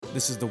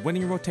This is the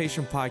Winning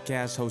Rotation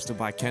podcast hosted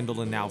by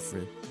Kendall and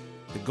Alfred.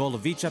 The goal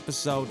of each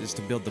episode is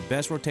to build the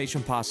best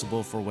rotation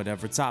possible for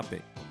whatever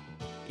topic.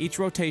 Each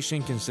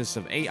rotation consists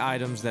of 8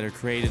 items that are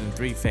created in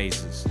 3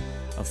 phases: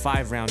 a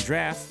 5-round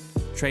draft,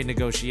 trade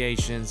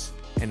negotiations,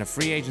 and a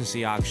free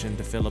agency auction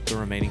to fill up the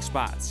remaining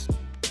spots.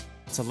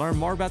 To learn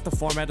more about the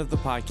format of the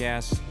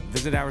podcast,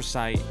 visit our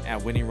site at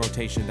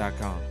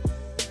winningrotation.com.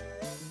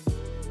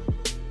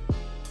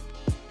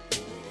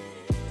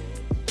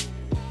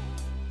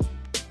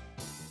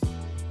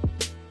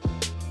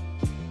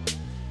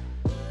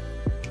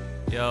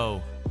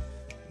 Yo,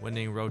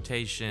 Winning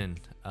Rotation.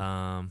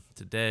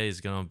 Today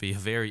is going to be a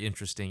very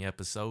interesting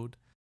episode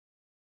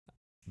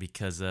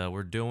because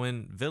we're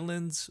doing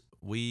villains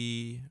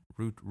we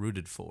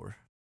rooted for.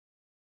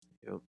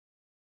 Yep.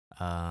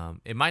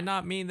 It might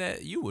not mean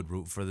that you would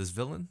root for this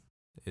villain.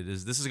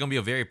 This is going to be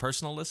a very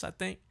personal list, I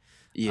think.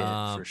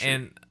 Yeah, for sure.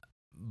 And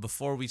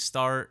before we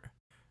start,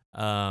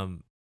 I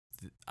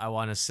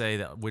want to say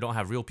that we don't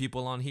have real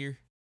people on here,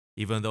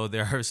 even though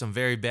there are some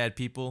very bad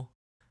people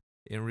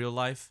in real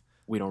life.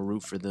 We don't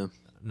root for them.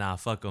 Nah,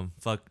 fuck them.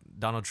 Fuck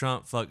Donald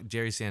Trump. Fuck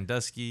Jerry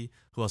Sandusky.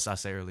 Who else did I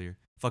say earlier?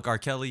 Fuck R.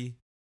 Kelly.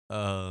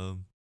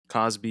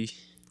 Cosby.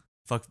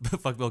 Fuck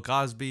Bill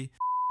Cosby.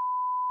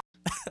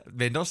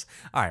 Man, all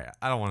right,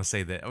 I don't want to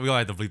say that. We're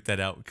going to have to bleep that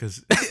out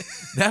because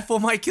that fool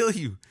might kill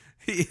you.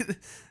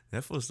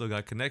 That fool still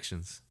got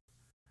connections.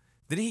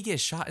 Didn't he get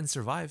shot and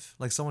survive?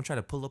 Like someone tried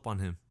to pull up on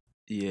him.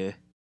 Yeah.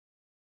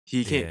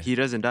 He can't. Yeah. He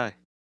doesn't die.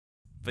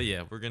 But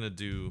yeah, we're going to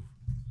do...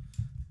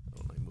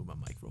 Oh, let me move my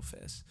mic real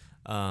fast.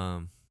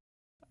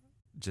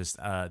 Just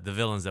the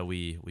villains that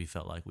we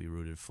felt like we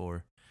rooted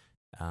for.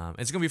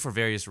 It's gonna be for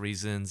various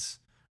reasons,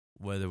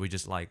 whether we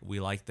just like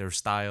their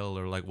style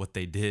or like what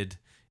they did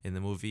in the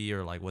movie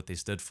or like what they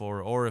stood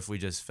for, or if we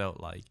just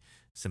felt like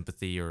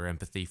sympathy or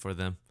empathy for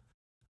them.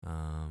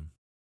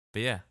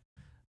 But yeah,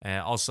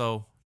 and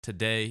also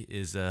today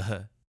is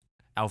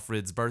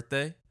Alfred's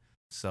birthday,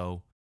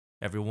 so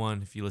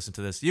everyone, if you listen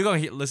to this, you're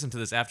going to listen to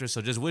this after,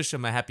 so just wish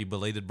him a happy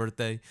belated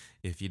birthday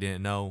if you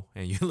didn't know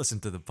and you listen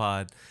to the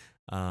pod.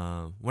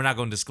 We're not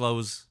going to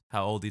disclose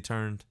how old he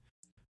turned.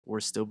 We're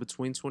still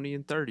between 20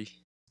 and 30.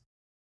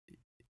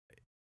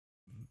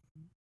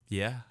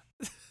 Yeah.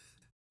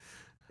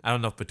 I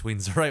don't know if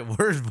between's the right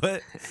word,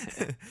 but...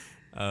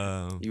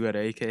 You got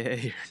an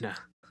AKA or no?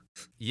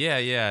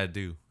 Yeah, I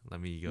do.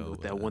 Let me go.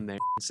 With that one that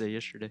said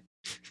yesterday.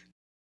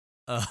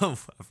 I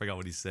forgot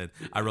what he said.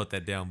 I wrote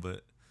that down,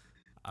 but...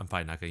 I'm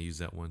probably not going to use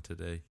that one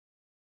today.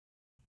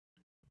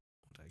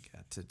 What I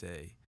got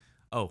today?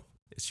 Oh,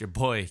 it's your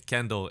boy,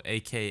 Kendall,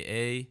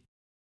 a.k.a.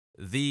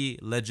 The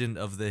Legend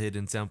of the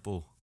Hidden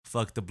Temple.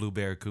 Fuck the Blue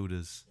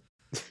Barracudas.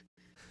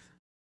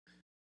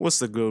 What's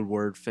the good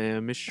word,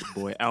 fam? It's your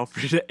boy,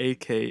 Alfred,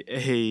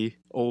 a.k.a.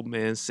 Old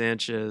Man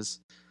Sanchez.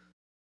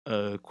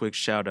 Quick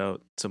shout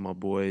out to my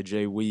boy,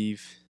 Jay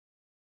Weave.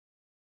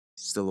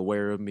 Still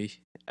aware of me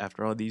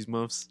after all these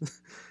months.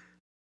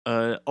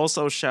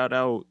 Also, shout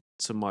out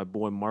to my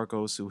boy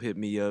Marcos, who hit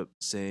me up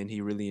saying he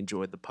really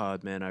enjoyed the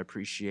pod, man. I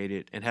appreciate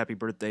it. And happy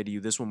birthday to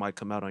you. This one might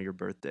come out on your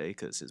birthday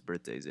because his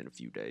birthday's in a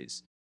few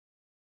days.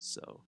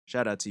 So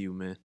shout out to you,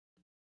 man.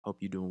 Hope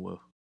you're doing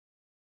well.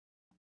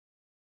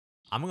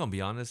 I'm going to be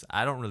honest.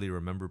 I don't really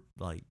remember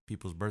like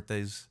people's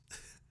birthdays.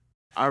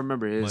 I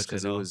remember his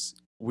because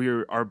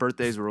our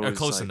birthdays were always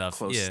close like, enough,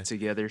 close yeah.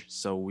 together.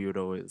 So we would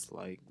always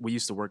we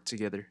used to work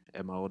together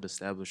at my old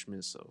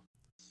establishment. So.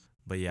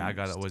 But yeah, I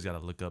always gotta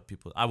look up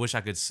people. I wish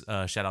I could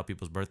shout out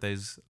people's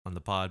birthdays on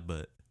the pod,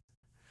 but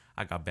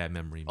I got bad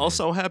memory, man.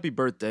 Also, happy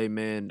birthday,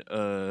 man.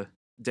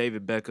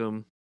 David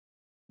Beckham,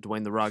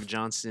 Dwayne The Rock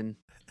Johnson,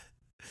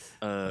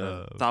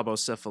 Thabo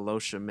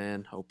Cephalosha,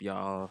 man. Hope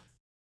y'all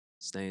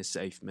staying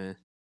safe, man.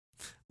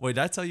 Wait,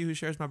 did I tell you who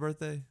shares my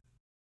birthday?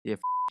 Yeah.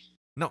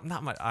 No,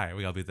 not my. All right,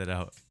 we gotta beat that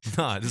out.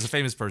 Nah, this is a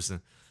famous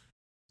person.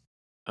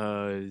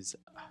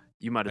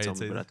 You might have told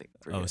me, but I think.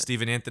 Oh,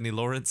 Stephen Anthony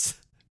Lawrence.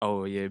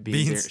 Oh yeah,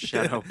 Beans.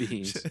 Shout out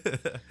Beans.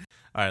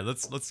 All right,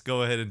 let's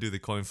go ahead and do the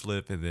coin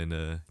flip and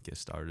then get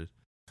started.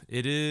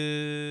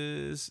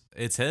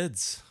 It's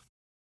heads.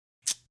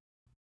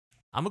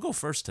 I'm gonna go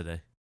first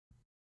today.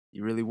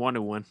 You really wanted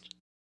one?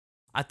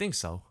 I think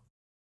so.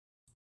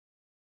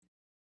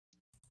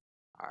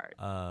 All right.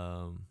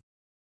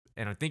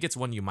 And I think it's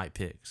one you might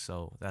pick,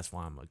 so that's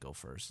why I'm gonna go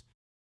first.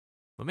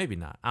 But maybe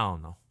not. I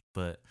don't know.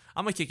 But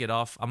I'm gonna kick it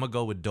off. I'm gonna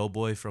go with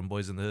Doughboy from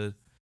Boys in the Hood.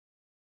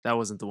 That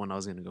wasn't the one I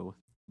was gonna go with.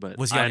 But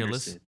was he on your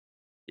list?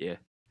 Yeah.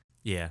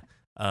 Yeah.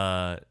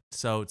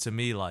 So to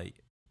me, like,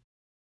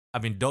 I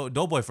mean,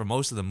 Doughboy for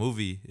most of the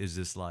movie is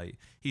just like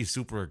he's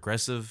super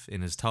aggressive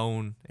in his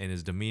tone and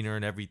his demeanor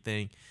and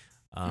everything.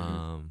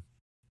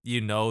 You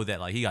know that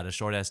like he got a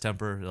short ass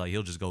temper. Like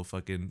he'll just go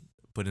fucking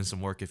put in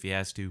some work if he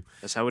has to.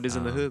 That's how it is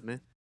in the hood,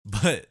 man.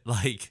 But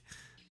like,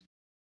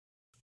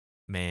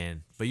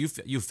 man, but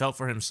you felt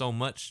for him so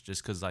much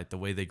just because like the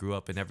way they grew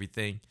up and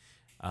everything.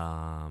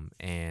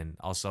 And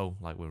also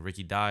like when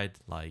Ricky died,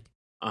 like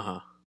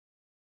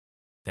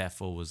that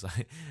fool was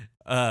like,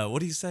 what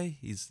did he say?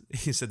 He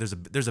said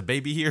there's a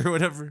baby here or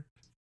whatever.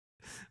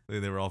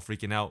 They were all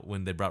freaking out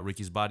when they brought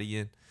Ricky's body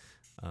in.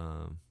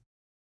 Um,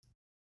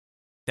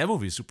 that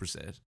movie is super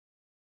sad.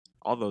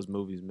 All those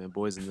movies, man.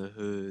 Boys in the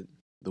Hood,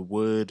 The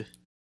Wood.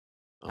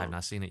 I've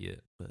not seen it yet,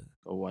 but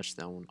Go watch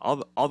that one.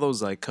 All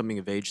those like coming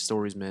of age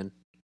stories, man.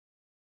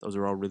 Those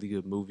are all really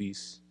good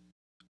movies.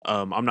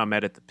 I'm not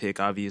mad at the pick.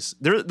 Obvious.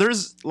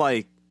 There's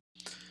like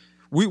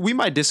we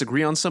might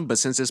disagree on some, but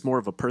since it's more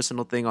of a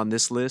personal thing on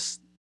this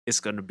list, it's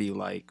gonna be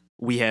like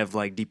we have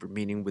like deeper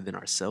meaning within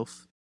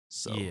ourselves.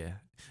 So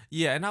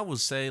yeah, and I will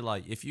say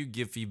like if you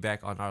give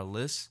feedback on our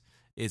list,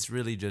 it's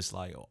really just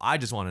like I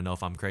just want to know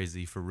if I'm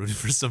crazy for rooting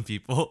for some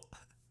people.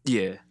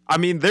 yeah. I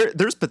mean,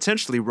 there's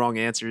potentially wrong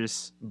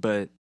answers,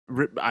 but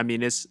I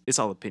mean it's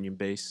all opinion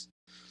based.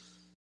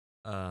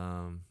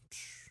 Um,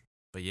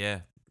 but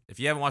yeah, if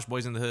you haven't watched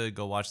Boys in the Hood,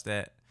 go watch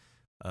that.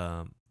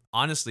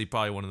 Honestly,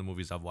 probably one of the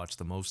movies I've watched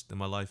the most in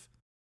my life.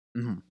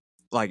 Mm-hmm.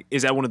 Like,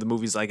 is that one of the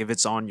movies? Like, if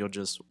it's on, you'll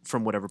just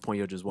from whatever point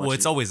you'll just watch. Well,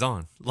 it's it? always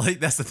on. Like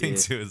that's the thing Yeah.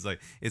 too. It's like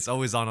it's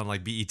always on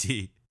like BET.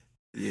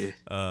 Yeah.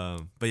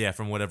 But yeah,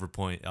 from whatever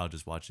point, I'll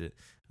just watch it.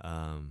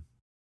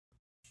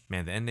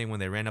 Man, the ending when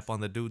they ran up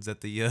on the dudes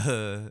at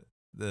the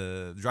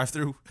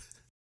drive-through,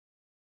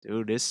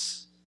 Dude,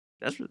 that's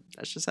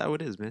just how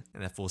it is, man.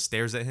 and that fool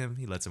stares at him.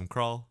 He lets him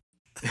crawl.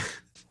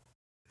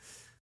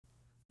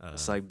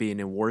 It's like being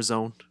in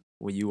Warzone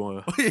when you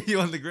you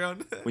on the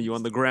ground. when you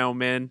on the ground,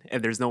 man,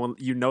 and there's no one.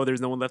 You know,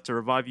 there's no one left to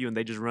revive you, and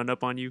they just run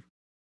up on you,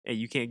 and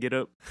you can't get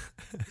up.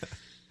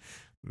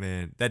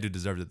 Man, that dude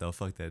deserved it though.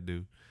 Fuck that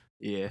dude.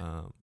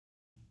 Yeah.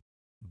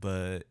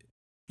 But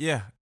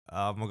yeah,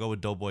 I'm gonna go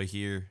with Doughboy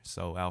here.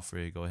 So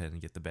Alfred, go ahead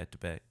and get the back to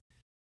back.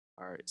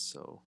 All right,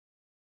 so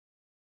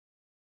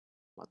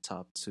my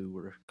top two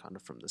were kind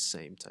of from the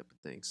same type of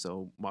thing.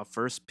 So my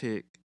first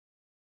pick,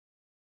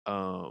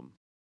 I'm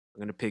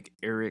gonna pick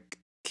Eric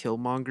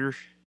Killmonger.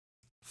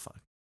 Fuck.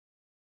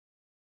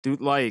 Dude,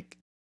 like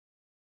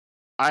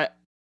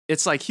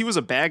it's like he was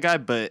a bad guy,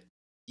 but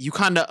you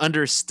kind of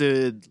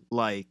understood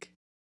like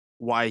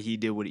why he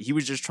did what he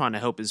was just trying to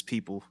help his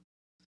people.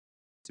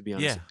 To be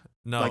honest, Yeah.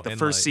 No. like the and,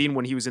 first scene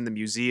when he was in the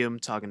museum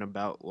talking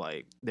about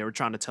like they were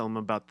trying to tell him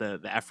about the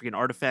African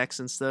artifacts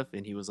and stuff,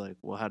 and he was like,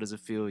 "Well, how does it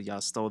feel?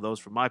 Y'all stole those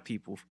from my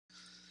people."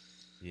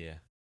 Yeah.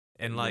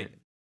 And And like, then-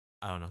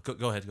 I don't know.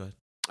 Go ahead. Go ahead.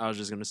 I was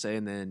just gonna say,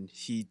 and then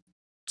he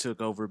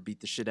took over,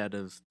 beat the shit out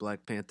of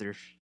Black Panther.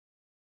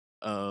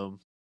 And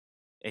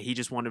he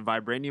just wanted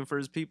vibranium for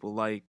his people.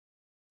 Like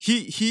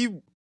he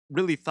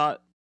really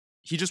thought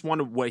he just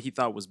wanted what he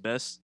thought was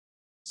best.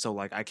 So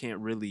like I can't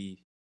really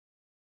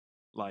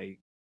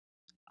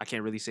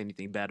say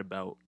anything bad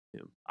about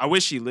him. I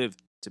wish he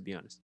lived, to be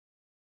honest.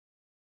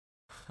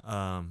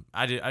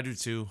 I do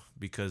too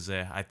because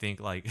I think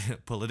like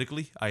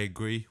politically I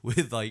agree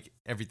with like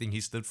everything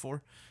he stood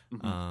for,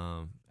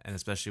 Mhm. and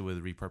especially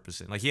with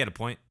repurposing. Like he had a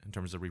point in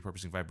terms of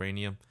repurposing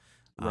vibranium,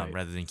 Right.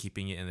 rather than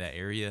keeping it in that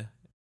area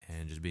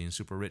and just being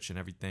super rich and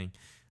everything.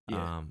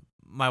 Yeah.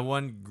 My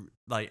one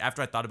like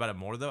after I thought about it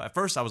more though, at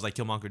first I was like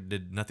Killmonger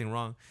did nothing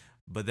wrong,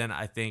 but then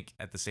I think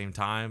at the same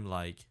time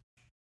like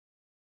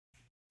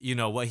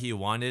what he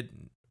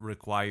wanted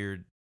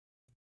required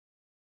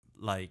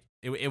like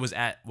it was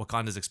at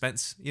Wakanda's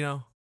expense,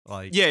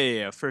 like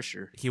Yeah, for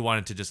sure. he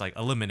wanted to just like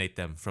eliminate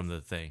them from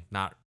the thing,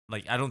 not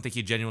like I don't think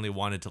he genuinely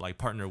wanted to like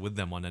partner with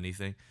them on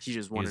anything. He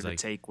just wanted to like-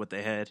 take what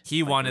they had.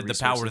 He like, the wanted the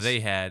power resources. they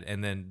had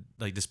and then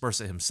like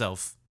disperse it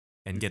himself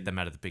and get Mhm. them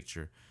out of the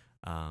picture.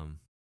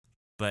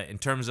 But in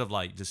terms of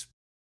like just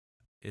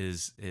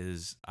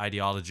his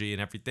ideology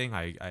and everything,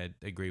 I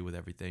agree with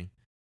everything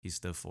he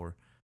stood for.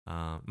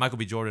 Michael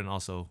B. Jordan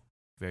also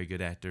very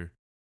good actor.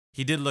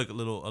 He did look a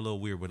little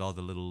weird with all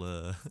the little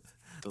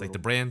like the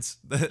brands.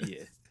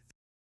 Yeah.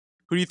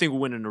 Who do you think will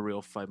win in a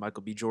real fight,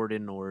 Michael B.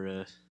 Jordan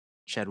or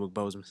Chadwick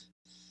Boseman?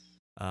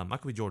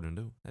 Michael B. Jordan,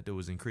 dude. That dude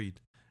was in Creed.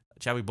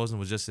 Chadwick Boseman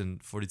was just in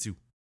 42.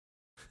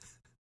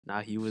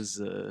 Nah, he was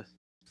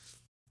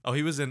Oh,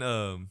 he was in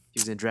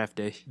Draft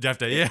Day.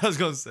 Draft Day. Yeah, I was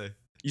gonna say.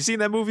 You seen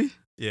that movie?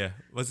 Yeah.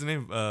 What's the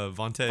name?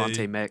 Vontae.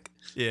 Vontae Mack.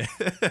 Yeah.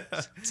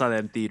 Saw that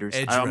in theaters.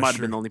 Edge I might have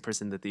rusher. been the only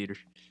person in the theater.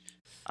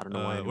 I don't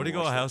know why. I Where did he didn't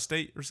go? watch Ohio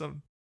State or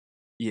something?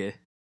 that. Yeah.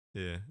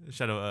 Yeah.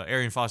 Shadow.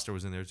 Arian Foster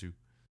was in there too.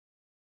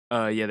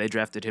 Yeah, they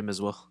drafted him as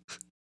well.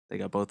 They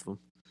got both of them.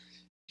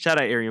 Shout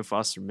out Arian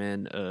Foster,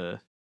 man.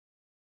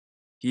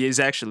 He is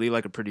actually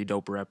like a pretty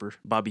dope rapper.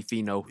 Bobby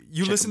Fino.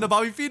 You Check listen him to out.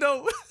 Bobby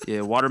Fino?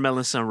 Yeah,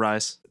 Watermelon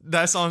Sunrise.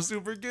 That song's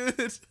super good.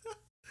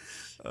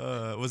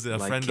 Was it a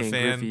like friend Ken of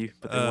fan? Griffey,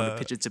 but they want to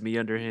pitch it to me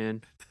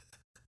underhand.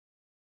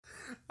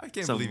 I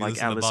can't Something believe you like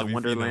listen to Alice Bobby in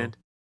Wonderland.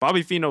 Fino.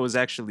 Bobby Fino is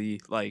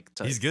actually like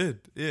tight. He's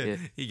good. Yeah. Yeah.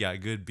 He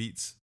got good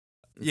beats.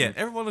 Mhm. Yeah,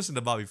 everyone listen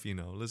to Bobby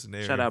Fino. Listen to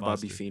Arian Shout out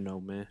Foster. Bobby Fino,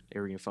 man.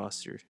 Arian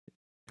Foster.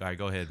 All right,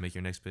 go ahead. Make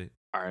your next pick.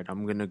 All right,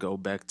 I'm gonna go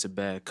back to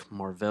back.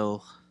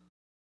 Marvel.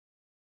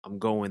 I'm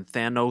going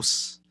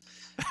Thanos.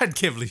 I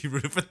can't believe you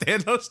rooted for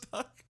Thanos,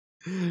 dog.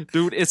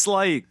 Dude, it's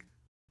like,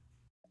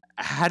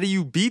 how do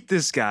you beat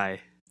this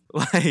guy?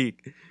 Like,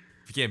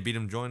 If you can't beat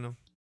him, join him.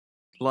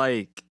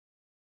 like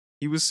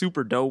he was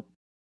super dope,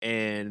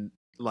 and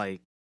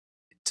like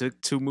took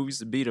 2 movies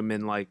to beat him,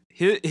 and like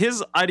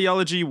his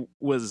ideology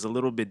was a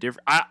little bit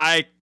different.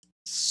 I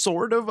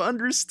sort of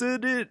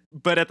understood it,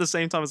 but at the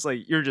same time, it's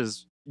like you're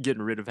just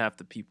getting rid of half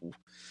the people.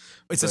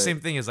 It's the But same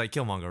thing as like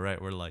Killmonger,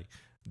 right? Where like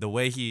the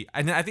way he,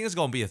 and I think it's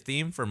gonna be a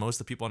theme for most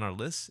of the people on our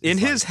list. in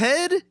is, his like,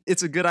 head,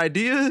 it's a good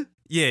idea,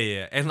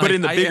 yeah, and but like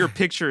in the I- bigger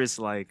picture, it's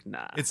like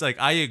nah. it's like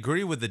I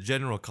agree with the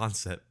general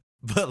concept,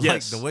 but like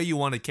Yes. the way you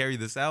want to carry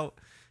this out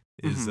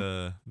is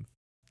I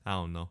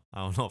don't know. I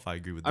don't know if I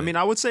agree with that. I mean,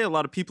 I would say a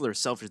lot of people are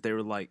selfish. They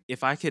were like,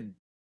 if I could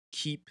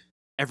keep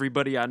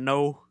everybody I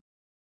know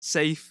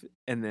safe,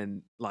 and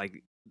then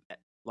like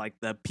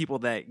the people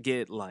that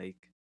get like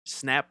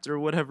snapped or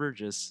whatever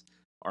just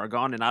are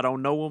gone, and I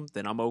don't know them,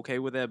 then I'm okay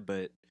with that.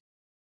 But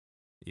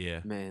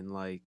yeah. man,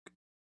 like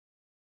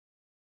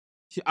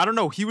I don't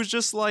know. He was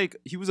just like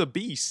he was a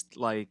beast.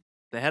 Like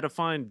they had to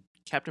find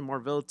Captain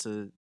Marvel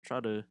to try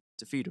to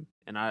defeat him,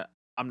 and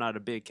I'm not a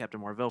big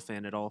Captain Marvel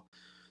fan at all.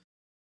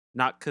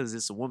 Not because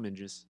it's a woman,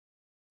 just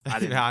I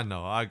didn't. Yeah, I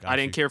know. I got I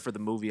didn't you. care for the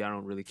movie. I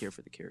don't really care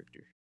for the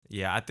character.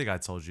 Yeah, I think I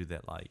told you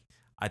that like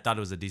I thought it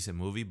was a decent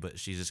movie, but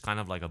she's just kind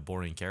of like a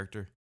boring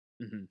character.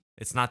 Hmm.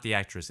 It's not the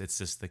actress; it's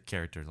just the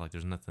character. Like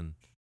there's nothing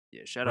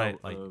Yeah, shout Right,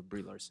 out like-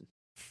 Brie Larson.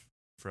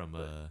 from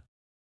But-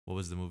 what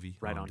was the movie?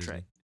 Right on Disney?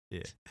 track.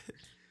 Yeah.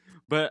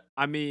 But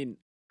I mean,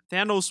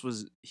 Thanos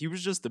was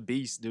just a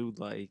beast, dude.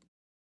 Like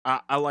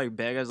I like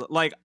bad guys.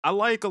 Like I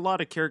like a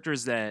lot of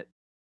characters that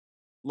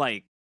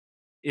like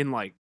in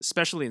like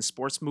especially in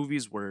sports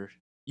movies where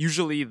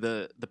usually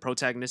the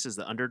protagonist is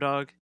the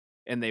underdog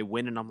and they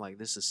win, and I'm like,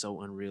 this is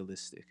so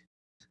unrealistic.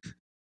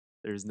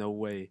 There's no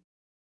way.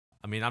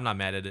 I mean, I'm not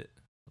mad at it.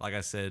 Like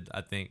I said,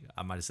 I think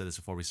I might have said this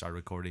before we started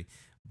recording,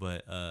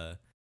 but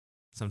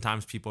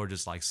sometimes people are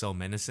just like so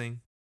menacing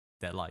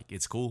that like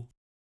it's cool.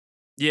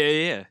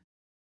 Yeah.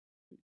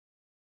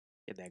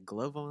 Get that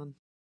glove on.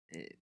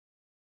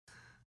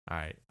 All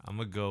right, I'm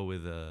gonna go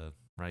with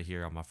right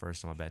here on my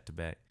back to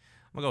back.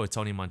 I'm gonna go with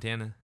Tony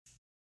Montana.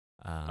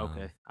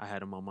 Okay, I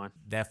had him on mine.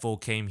 That fool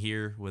came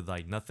here with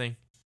like nothing.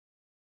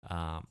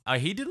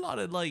 He did a lot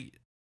of like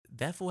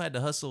that fool had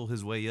to hustle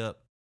his way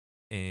up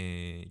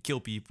and kill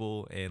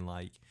people and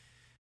like,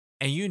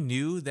 and you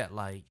knew that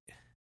like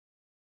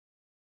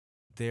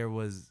there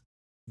was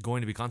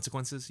going to be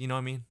consequences. You know what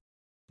I mean?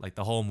 Like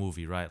the whole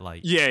movie, right?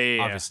 Like Yeah.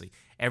 obviously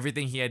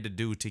everything he had to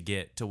do to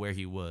get to where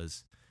he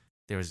was,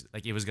 there was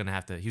like he was gonna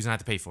have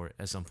to pay for it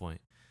at some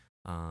point.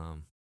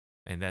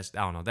 And that's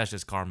I don't know, that's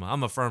just karma.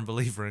 I'm a firm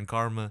believer in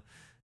karma,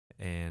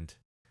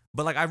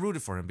 but like I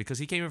rooted for him because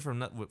he came in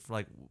from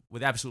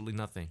with absolutely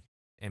nothing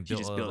and He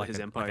built, just built like his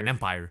like empire. an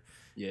empire.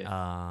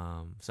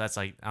 Yeah. So that's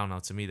like I don't know,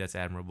 to me that's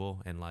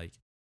admirable, and like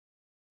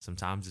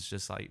sometimes it's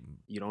just like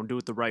You don't do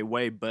it the right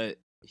way, but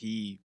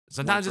he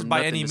sometimes went it's from by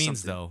nothing any to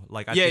means something. though.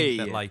 Like I Yeah, think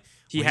yeah, that yeah. like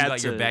He when had you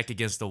got your to- back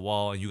against the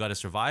wall and you got to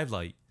survive,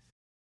 like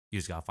you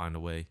just gotta find a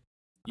way.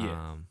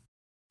 Yeah.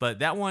 But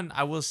that one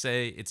I will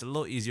say it's a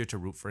little easier to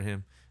root for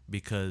him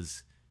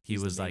because he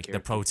He's the was main like the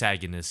character.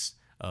 protagonist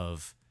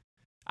of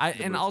The and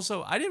movie.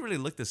 also I didn't really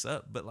look this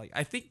up, but like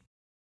I think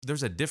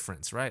there's a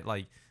difference, right?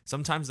 Like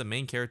sometimes the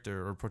main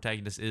character or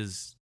protagonist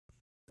is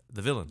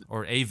the villain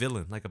or a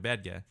villain, like a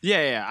bad guy.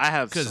 Yeah, I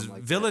have Because some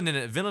like villain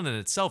in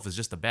itself is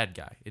just a bad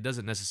guy. It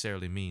doesn't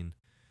necessarily mean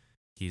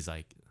he's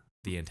like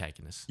the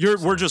antagonist. We're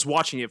So- just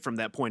watching it from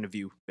that point of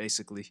view,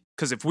 basically.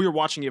 Because if we were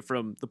watching it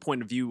from the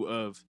point of view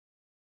of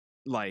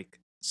like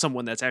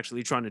someone that's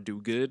actually trying to do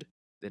good,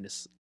 then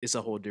it's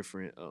a whole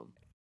different.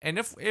 And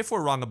if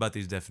we're wrong about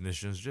these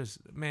definitions, just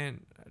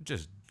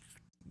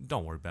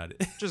don't worry about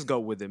it. Just go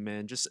with it,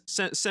 man. Just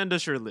send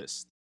us your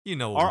list. You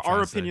know what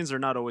Our opinions are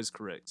not always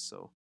correct,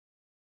 so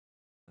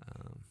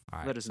All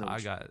right, let us so know I what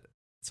you- got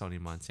Tony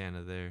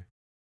Montana there.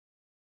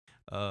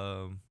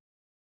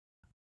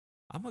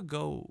 I'm gonna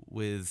go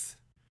with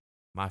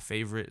my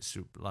favorite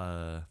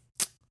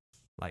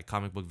like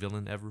comic book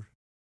villain ever.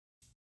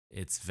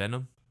 It's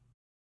Venom.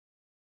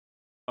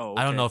 oh,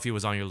 I don't okay. know if he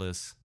was on your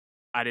list.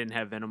 I didn't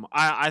have Venom.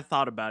 I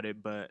thought about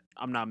it, but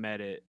I'm not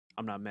mad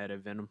at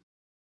Venom.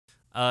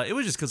 It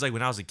was just because like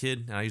when I was a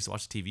kid and I used to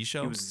watch the TV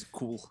show. He was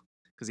cool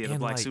because he had a And,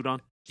 black like, suit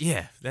on.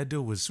 Yeah, that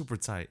dude was super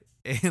tight.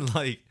 And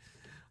like,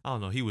 I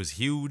don't know, he was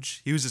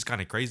huge. He was just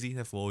kind of crazy.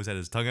 That fool always had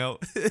his tongue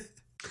out.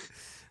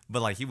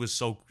 But like he was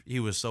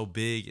so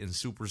big and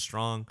super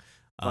strong.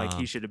 Like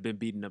he should have been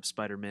beating up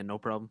Spider-Man, no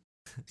problem.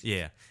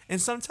 Yeah. And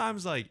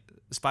sometimes like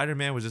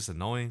Spider-Man was just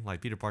annoying.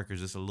 Like Peter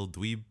Parker's just a little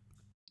dweeb.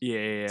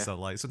 Yeah. So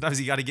like sometimes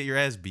you got to get your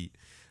ass beat.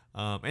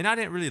 And I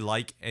didn't really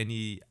like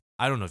any.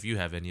 I don't know if you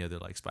have any other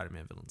like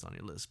Spider-Man villains on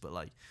your list, but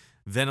like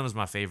Venom is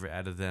my favorite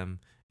out of them.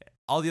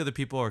 All the other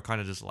people are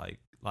kind of just like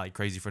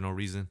crazy for no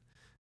reason.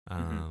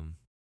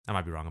 I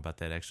might be wrong about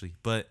that actually,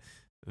 but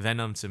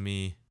Venom to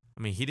me,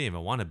 I mean, he didn't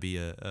even want to be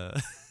a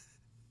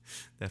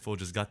that fool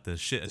just got the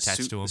shit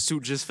attached to him. The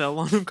suit just fell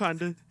on him,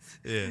 kind of.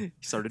 Yeah, He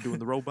started doing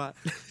the robot.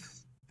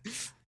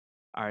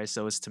 All right,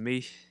 so it's to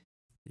me.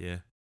 yeah.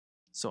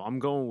 So I'm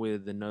going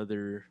with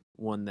another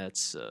one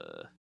that's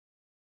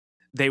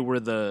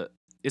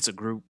it's a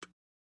group.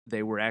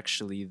 They were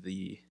actually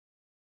the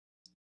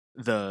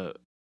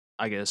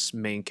I guess,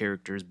 main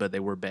characters, but they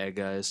were bad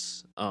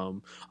guys.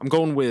 I'm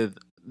going with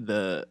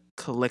the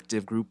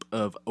collective group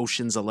of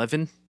Ocean's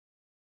 11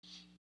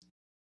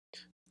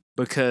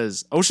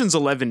 because Ocean's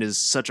 11 is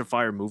such a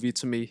fire movie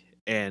to me,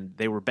 and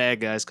they were bad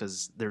guys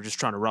because they're just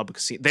trying to rob a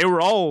casino. They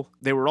were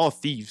all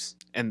thieves,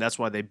 and that's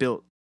why they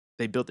built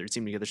their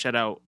team together. Shout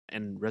out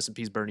and rest in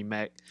peace, Bernie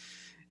Mac.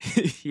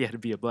 He had to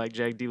be a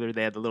blackjack dealer.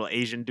 They had the little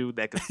Asian dude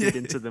that could fit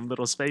into them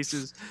little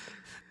spaces.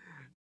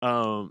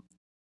 Um,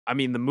 I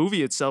mean, the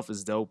movie itself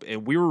is dope,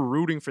 and we were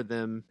rooting for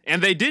them,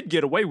 and they did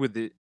get away with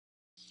it.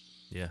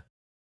 Yeah.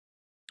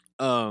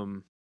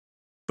 Um,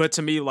 but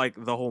to me, like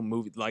the whole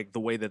movie, like the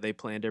way that they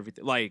planned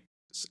everything, like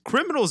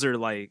criminals are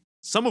like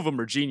some of them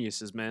are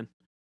geniuses, man,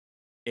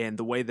 and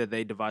the way that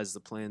they devised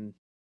the plan,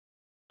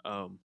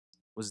 um,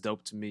 was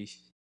dope to me.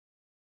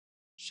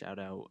 Shout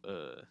out,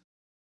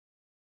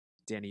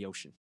 Danny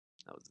Ocean,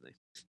 that was the name.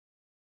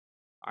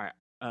 All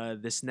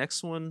right, this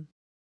next one,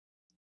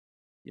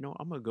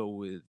 I'm gonna go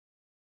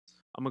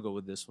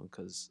with this one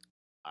because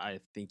I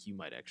think you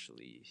might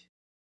actually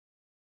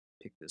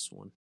pick this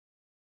one.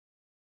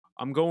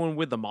 I'm going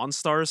with the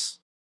Monstars.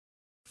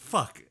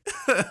 Fuck.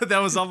 That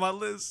was on my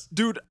list.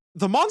 Dude,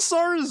 the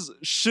Monstars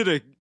should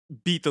have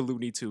beat the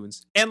Looney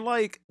Tunes. And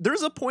like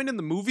there's a point in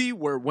the movie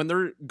where when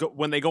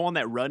they go on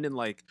that run and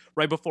like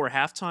right before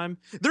halftime,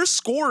 their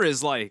score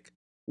is like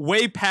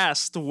way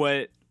past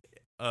what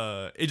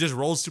It just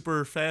rolls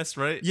super fast,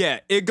 right? yeah,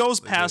 it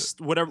goes Like past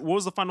whatever what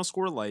was the final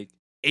score, like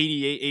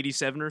 88,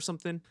 87 or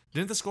something.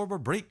 Didn't the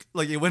scoreboard break?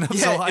 Like it went up Yeah,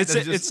 so high it that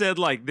said, it it just said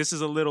like this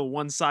is a little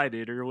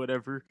one-sided or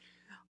whatever.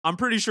 I'm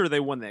pretty sure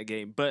they won that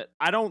game, but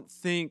I don't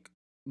think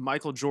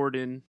Michael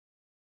Jordan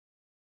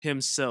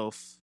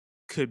himself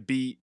could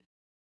beat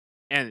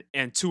and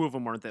two of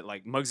them aren't that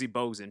like Muggsy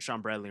Bogues and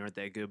Sean Bradley aren't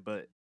that good,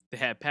 but they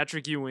had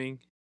Patrick Ewing,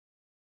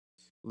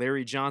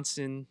 Larry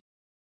Johnson,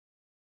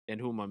 and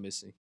who am I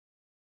missing?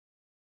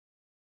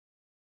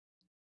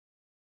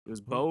 It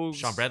was Bogues,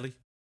 Sean Bradley.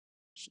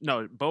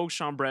 No, Bogues,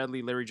 Sean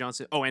Bradley, Larry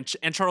Johnson. Oh, and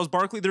Charles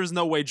Barkley. There's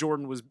no way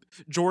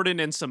Jordan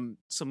and some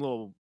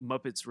little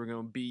Muppets were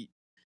gonna beat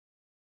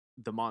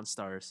the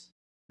Monstars.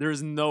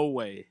 There's no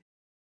way.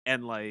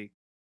 And like,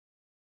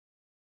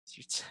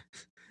 you're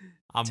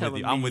I'm with telling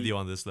you. I'm with me- you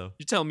on this though.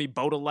 you're telling me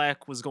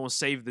Bodolak was gonna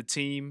save the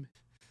team?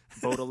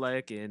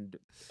 Bodolak and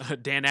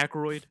Dan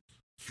Aykroyd.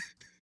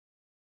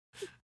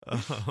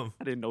 Um,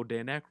 I didn't know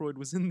Dan Aykroyd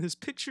was in this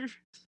picture.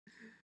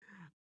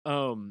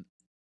 The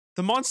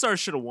Monstars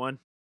should have won,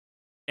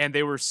 and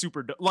they were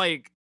super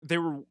like they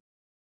were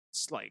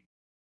like,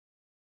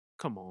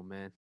 come on,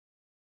 man.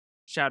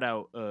 Shout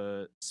out,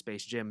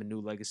 Space Jam: A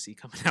New Legacy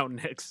coming out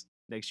next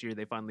year.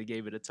 They finally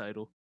gave it a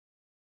title,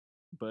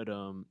 but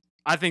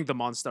I think the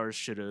Monstars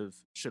should have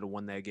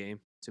won that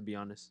game. To be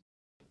honest,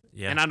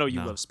 yeah. and I know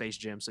you no, love Space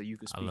Jam, so you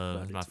can I speak love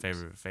about it. my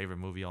too. favorite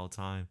movie all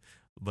time.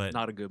 But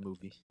Not a good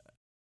movie.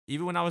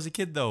 even when I was a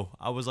kid though,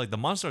 I was like the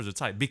Monsters are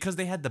tight because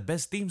they had the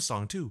best theme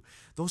song too.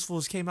 Those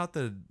fools came out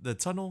the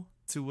tunnel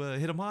to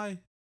hit 'em high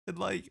and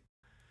like,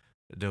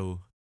 dude,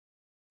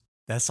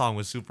 that song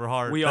was super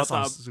hard. We That all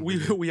song's thought super we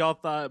good. we all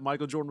thought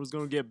Michael Jordan was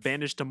going to get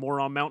banished to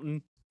Moron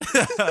Mountain.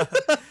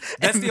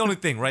 That's the only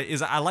thing, right?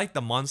 Is I like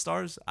the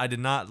Monstars. I did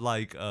not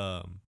like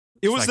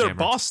It was their Swackhammer.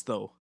 boss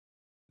though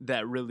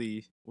that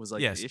really was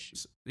like yes, the issue.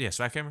 yeah,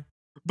 Swackhammer.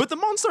 But the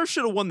Monstars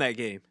should have won that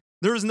game.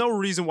 There is no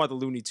reason why the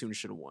Looney Tunes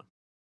should have won.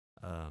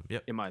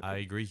 Yep, In my I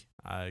opinion. agree.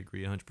 I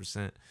agree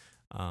 100%.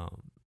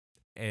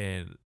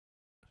 And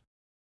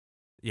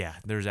yeah,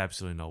 there's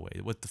absolutely no way.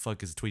 What the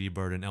fuck is Tweety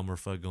Bird and Elmer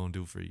Fudd gonna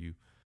do for you?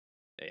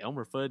 Hey,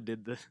 Elmer Fudd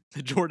did the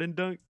Jordan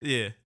dunk.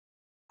 Yeah,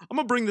 I'm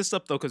gonna bring this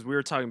up though because we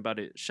were talking about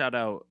it. Shout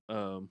out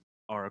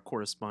our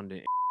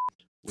correspondent,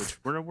 which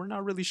we're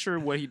not really sure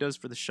what he does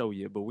for the show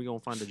yet, but we gonna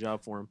find a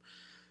job for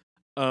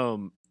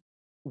him.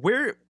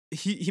 Where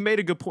he made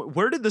a good point.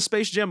 Where did the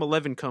Space Jam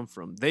 11 come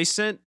from? They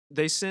sent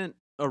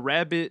a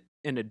rabbit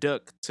and a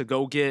duck to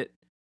go get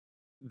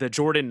the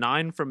Jordan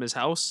 9 from his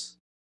house.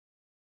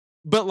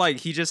 But like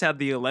he just had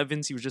the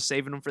 11s, he was just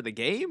saving them for the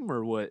game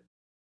or what?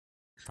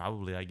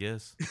 probably. I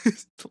guess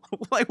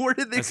Like where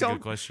did they that's a come?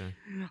 good question.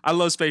 I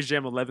love Space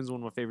Jam 11 is one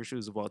of my favorite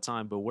shoes of all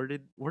time, but where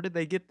did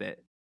they get that?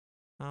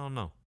 I don't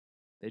know.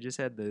 They just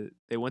had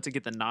they went to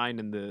get the 9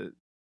 and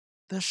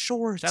the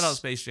shorts. Shout out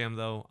Space Jam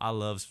though. I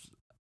love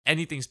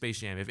anything Space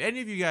Jam. If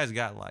any of you guys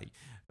got like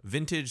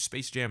vintage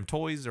Space Jam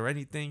toys or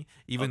anything,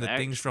 even the the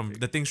things action from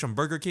figure.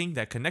 Burger King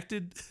that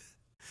connected,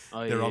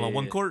 Oh, they're all on yeah,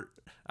 one yeah. court.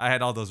 I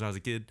had all those when I was a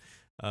kid.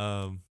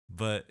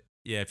 But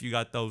yeah, if you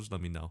got those,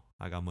 let me know.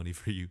 I got money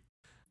for you.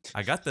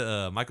 I got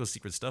the Michael's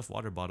Secret Stuff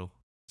water bottle.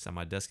 It's at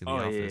my desk in the Oh,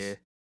 office. yeah.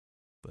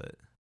 But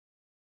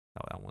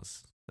that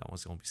one's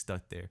gonna be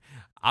stuck there.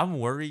 I'm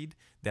worried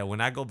that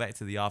when I go back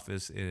to the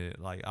office in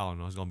like I don't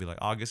know, it's gonna be like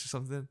August or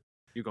something.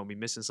 You're gonna be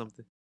missing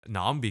something.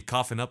 No, I'm gonna be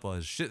coughing up a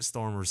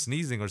shitstorm or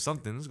sneezing or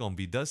something. It's gonna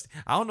be dusty.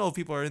 I don't know if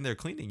people are in there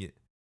cleaning it.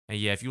 And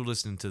yeah, if you're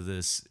listening to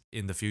this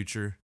in the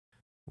future,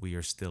 we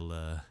are still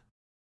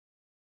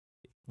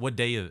what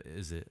day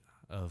is it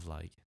of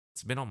like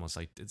it's been almost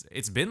like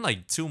it's been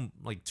like 2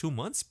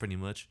 months pretty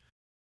much.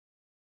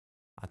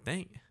 I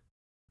think.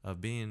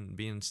 of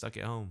being stuck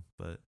at home.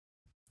 But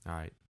all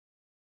right,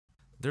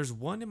 there's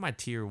one in my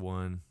tier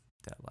one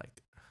that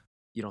like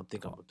You don't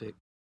think I'm a pick?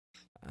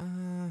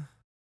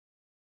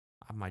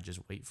 I might just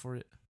wait for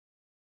it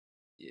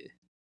Yeah.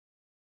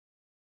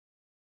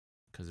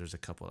 because there's a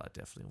couple I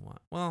definitely want.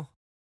 Well,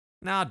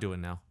 now I'll do it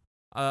now.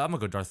 I'm gonna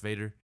go Darth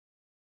Vader.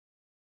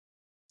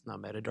 Not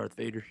mad at Darth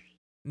Vader.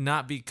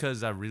 Not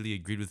because I really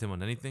agreed with him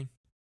on anything.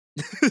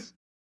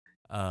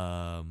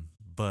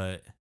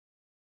 But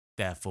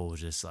that fool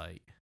was just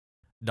like,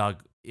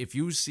 dog, if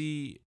you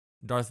see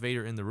Darth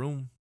Vader in the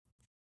room,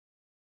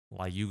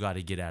 like you got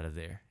to get out of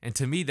there. And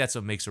to me, that's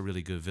what makes a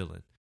really good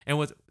villain.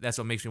 And that's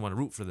what makes me want to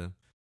root for them.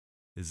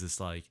 Is this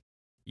like,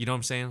 you know what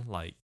I'm saying?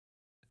 Like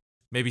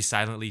maybe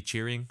silently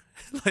cheering,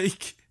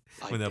 like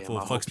when that damn, fool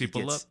fucks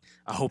people up.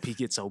 I hope he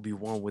gets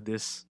Obi-Wan with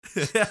this.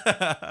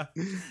 Because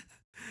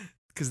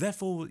that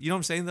fool, you know what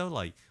I'm saying though?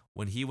 Like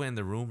when he went in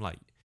the room, like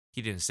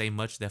he didn't say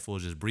much. That fool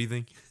was just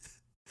breathing.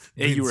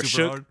 And you were super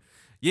shook? hard.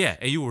 Yeah,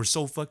 and you were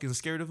so fucking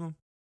scared of him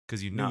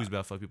because you knew he was about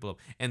to fuck people up.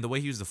 And the way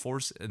he used the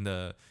Force in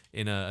A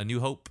New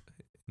Hope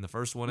in the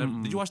first one.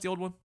 Mm-mm. Did you watch the old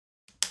one?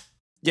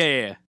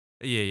 Yeah.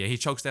 Yeah. He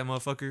chokes that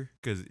motherfucker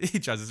because he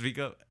tries to speak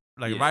up.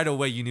 Like right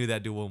away, you knew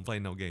that dude won't play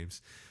no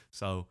games.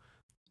 So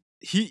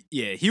he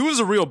was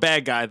a real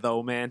bad guy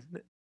though, man.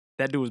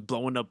 That dude was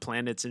blowing up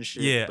planets and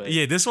shit.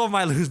 Yeah. This one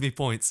might lose me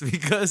points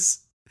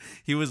because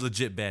he was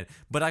legit bad.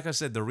 But like I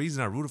said, the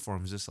reason I rooted for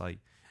him is just like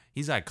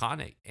he's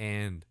iconic,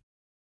 and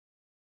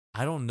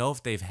I don't know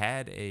if they've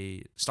had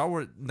a Star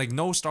Wars, like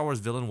no Star Wars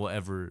villain will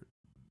ever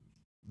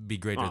be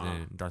greater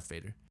than Darth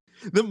Vader.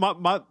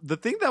 The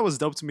thing that was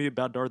dope to me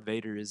about Darth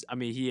Vader is, I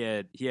mean, he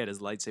had his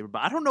lightsaber,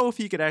 but I don't know if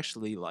he could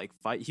actually like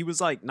fight. He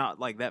was like not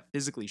like that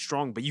physically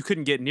strong, but you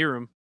couldn't get near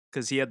him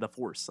because he had the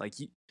Force. Like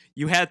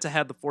you had to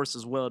have the Force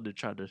as well to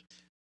try to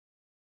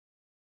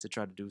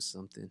do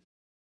something.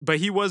 But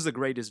he was the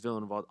greatest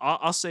villain of all.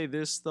 I'll say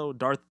this though,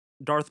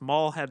 Darth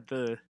Maul had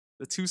the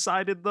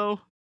two-sided though.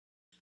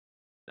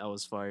 That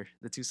was fire.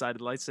 The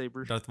two-sided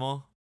lightsaber. Darth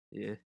Maul.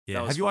 Yeah.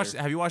 Have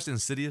you watched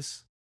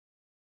Insidious?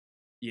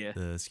 Yeah.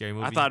 The scary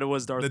movie. I thought it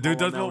was Darth Maul. The dude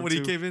Darth Maul when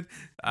he came in.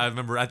 I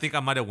remember. I think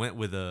I might have went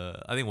with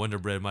I think Wonder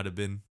Bread might have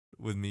been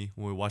with me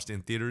when we watched it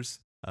in theaters.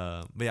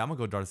 But yeah, I'm gonna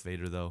go Darth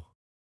Vader though,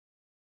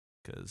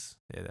 cause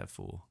yeah, that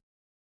fool,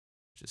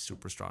 just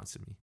super strong to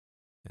me.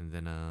 And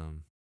then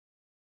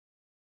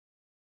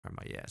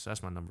so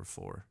that's my number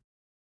 4.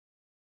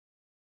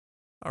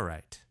 All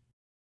right,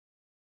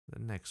 the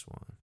next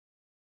one.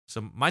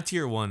 So my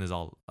tier 1 is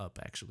all up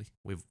actually.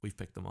 We've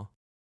picked them all.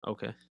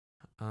 Okay.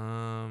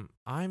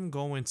 I'm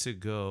going to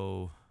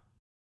go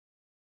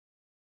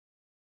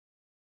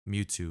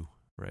Mewtwo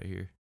right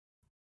here.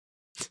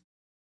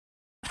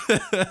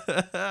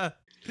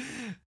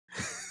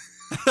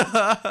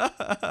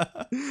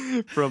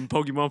 From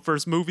Pokemon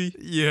first movie?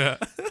 Yeah.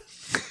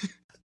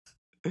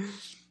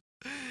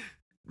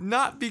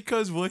 Not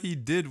because what he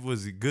did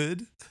was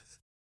good,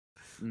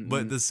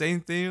 but the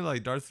same thing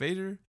like Darth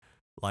Vader,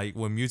 like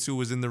when Mewtwo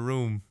was in the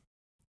room,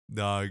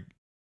 dog,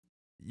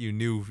 you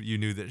knew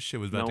that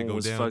shit was about to go down. No one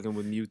was fucking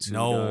with Mewtwo.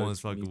 No one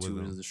was fucking with him.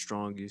 Mewtwo was the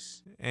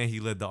strongest. And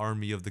he led the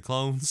army of the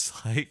clones.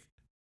 Like,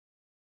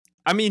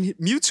 I mean,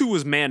 Mewtwo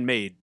was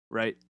man-made,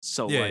 right?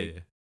 So yeah.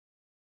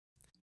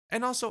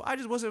 And also, I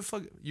just wasn't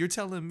fucking. You're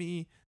telling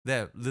me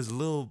that this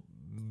little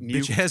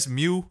bitch ass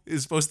Mew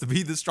is supposed to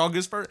be the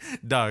strongest person?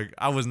 Dog,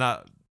 I was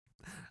not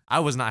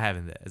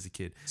having that as a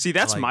kid. See,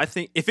 that's my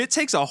thing. If it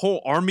takes a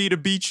whole army to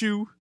beat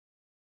you,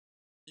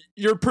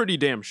 you're pretty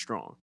damn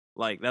strong.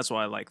 Like that's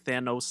why, like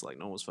Thanos, like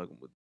no one was fucking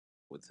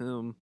with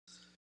him.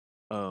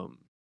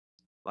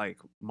 Like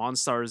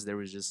Monstars, there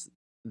was just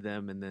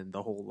them, and then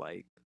the whole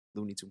like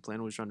Looney Tunes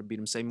planet was trying to beat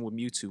him. Same with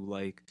Mewtwo.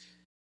 Like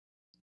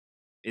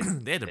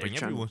they had to bring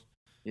everyone.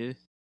 Yeah.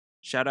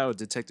 Shout out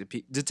Detective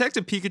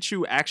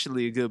Pikachu.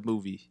 Actually, a good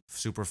movie.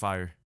 Super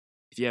fire.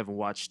 If you haven't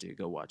watched it,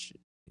 go watch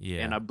it.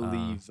 Yeah. And I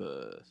believe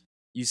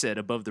you said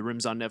Above the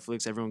Rim's on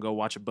Netflix. Everyone go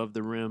watch Above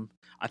the Rim.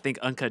 I think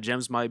Uncut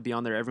Gems might be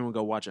on there. Everyone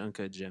go watch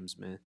Uncut Gems,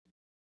 man.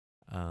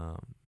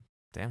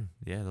 Damn.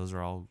 Yeah, those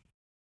are all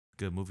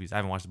good movies. I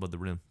haven't watched Above the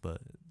Rim,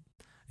 but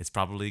it's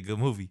probably a good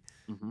movie.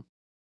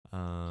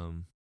 Mm-hmm.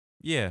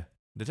 Yeah.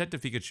 Detective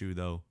Pikachu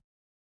though.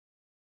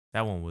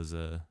 That one was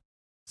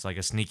it's like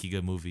a sneaky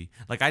good movie.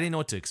 Like I didn't know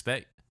what to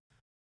expect.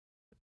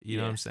 You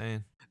know what I'm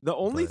saying? The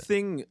only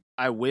thing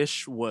I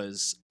wish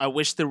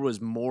there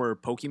was more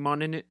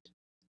Pokemon in it.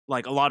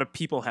 Like a lot of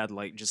people had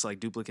like just like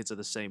duplicates of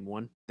the same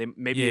one. They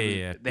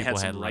they had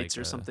some rights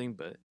or something,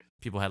 but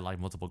people had like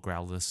multiple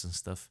Growlithe and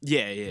stuff.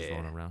 Yeah.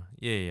 Going around.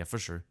 Yeah, for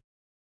sure.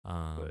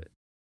 But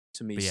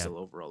to me, still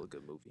overall a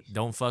good movie.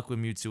 Don't fuck with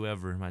Mewtwo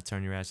ever. Might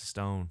turn your ass to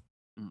stone.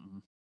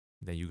 Mm-mm.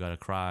 Then you gotta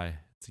cry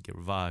to get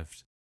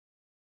revived.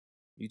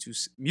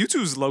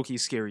 Mewtwo's low-key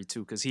scary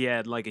too, because he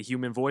had like a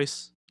human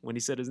voice when he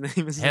said his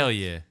name. Hell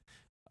yeah.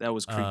 That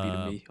was creepy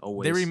to me.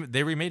 Always.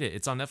 They remade it.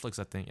 It's on Netflix,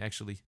 I think,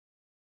 actually.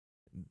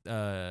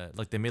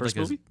 Like they made First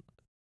like movie?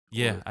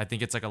 Yeah, I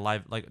think it's like a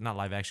live, like not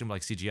live action, but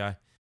like CGI.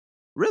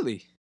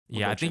 Really?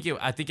 Yeah, I think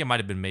it might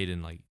have been made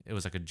in like it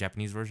was like a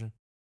Japanese version.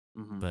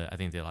 Hmm. but I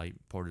think they like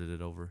ported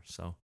it over.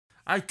 So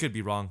I could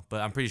be wrong,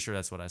 but I'm pretty sure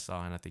that's what I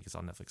saw, and I think it's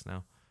on Netflix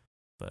now.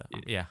 But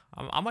Yeah.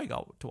 yeah, I might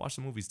go to watch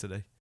the movies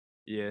today.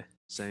 Yeah,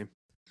 same.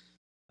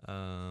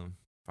 All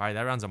right,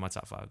 that rounds out my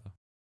top 5 though.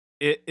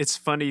 It's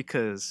funny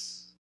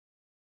because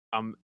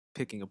I'm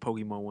picking a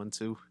Pokemon one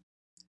too.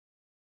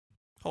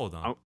 Hold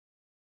on, I'm, who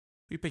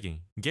you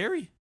picking?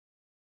 Gary?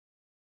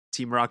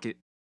 Team Rocket.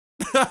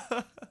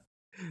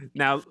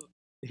 Now,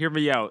 hear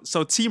me out.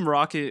 So Team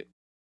Rocket,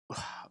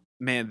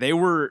 man, they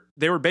were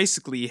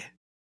basically.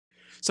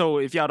 So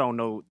if y'all don't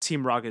know,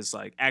 Team Rocket is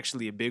like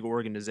actually a big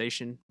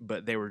organization,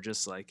 but they were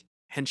just like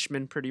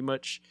henchmen pretty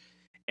much.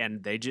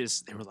 And they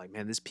were like,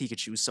 man, this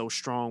Pikachu is so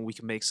strong. We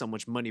can make so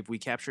much money if we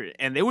capture it.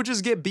 And they would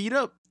just get beat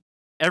up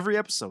every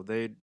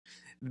episode.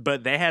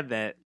 But they had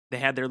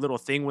their little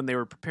thing when they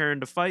were preparing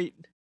to fight.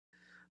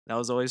 That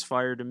was always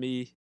fire to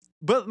me.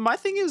 But my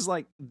thing is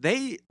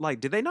did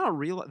they not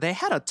realize they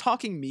had a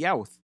talking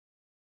Meowth?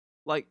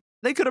 Like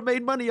they could have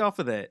made money off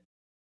of that.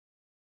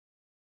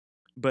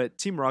 But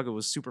Team Rocket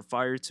was super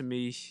fire to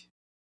me.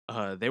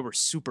 They were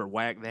super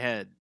whack. They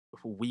had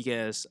weak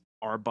ass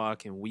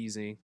Arbok and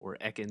Wheezing or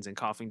Ekans and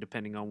Coughing,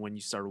 depending on when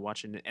you started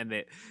watching it. And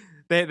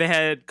they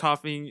had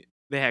Coughing.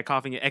 They had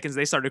Coughing and Ekans.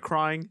 They started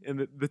crying,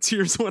 and the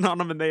tears went on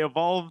them, and they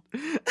evolved.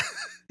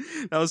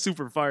 That was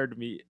super fire to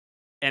me.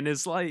 And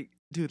it's like,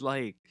 dude,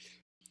 like,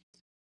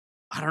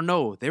 I don't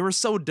know. They were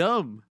so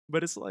dumb,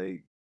 but it's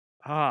like,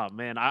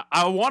 man,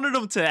 I wanted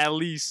them to at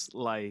least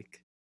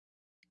like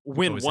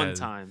win Always one had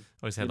time.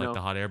 always You had like know?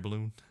 the hot air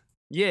balloon.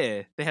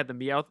 Yeah, they had the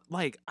Meowth.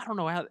 Like, I don't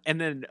know how.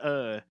 And then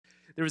there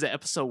was an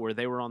episode where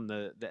they were on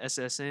the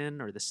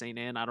SSN or the Saint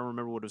Anne. I don't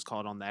remember what it was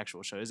called on the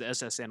actual show. It was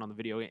SSN on the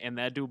video, and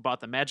that dude bought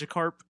the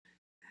Magikarp,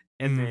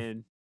 and Mhm.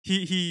 then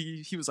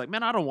he was like,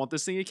 "Man, I don't want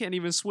this thing. It can't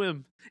even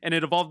swim." And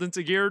it evolved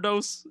into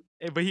Gyarados,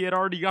 but he had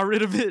already got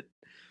rid of it.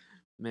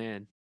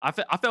 Man, I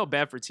felt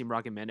bad for Team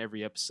Rocket Man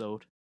every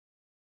episode.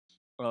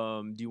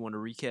 Do you want to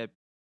recap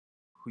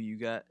who you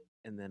got,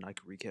 and then I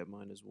can recap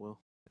mine as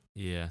well?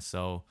 Yeah,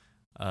 so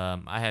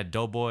I had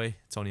Doughboy,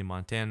 Tony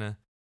Montana,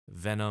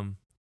 Venom,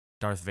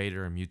 Darth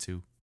Vader, and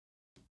Mewtwo.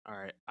 All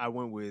right, I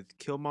went with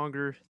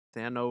Killmonger,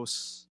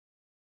 Thanos,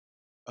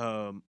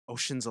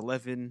 Ocean's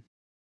 11,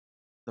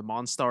 the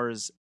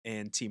Monstars,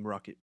 and Team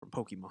Rocket from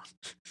Pokemon.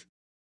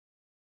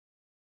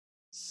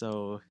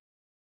 So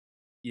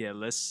yeah,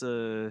 let's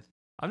I'm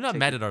not take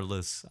mad it. at our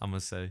list, I'm gonna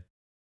say.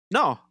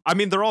 No, I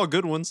mean they're all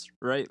good ones,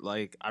 right?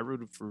 Like I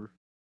rooted for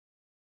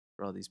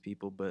all these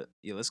people, but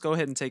yeah, let's go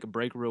ahead and take a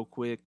break real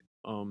quick.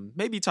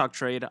 Maybe talk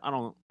trade.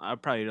 I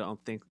probably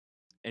don't think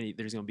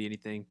there's gonna be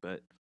anything,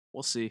 but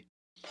we'll see.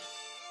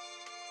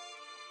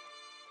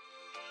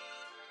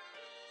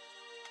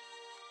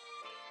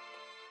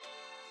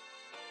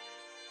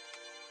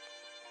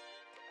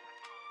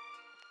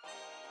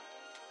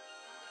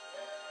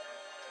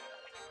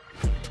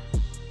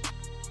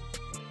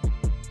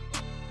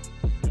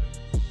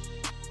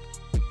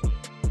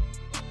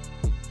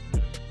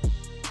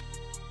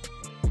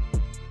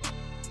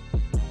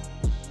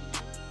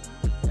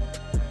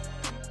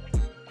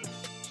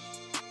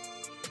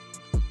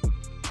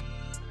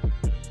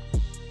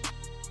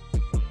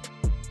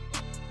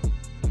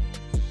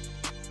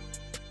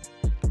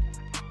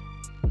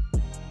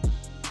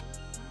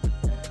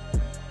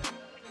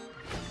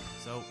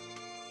 So,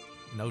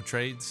 no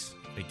trades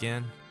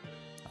again.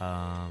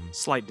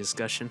 Slight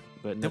discussion,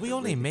 but Did we nothing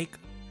only really. make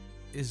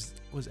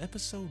was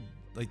episode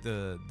like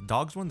the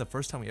dogs one the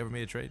first time we ever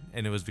made a trade,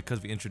 and it was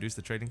because we introduced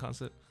the trading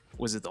concept?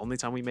 Was it the only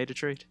time we made a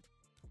trade?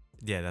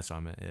 Yeah, that's what I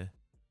meant. Yeah.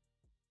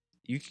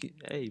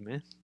 Hey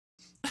man,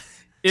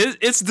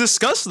 it's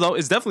discussed though.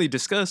 It's definitely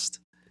discussed.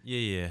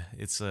 Yeah.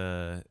 It's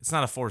not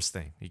a forced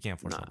thing. You can't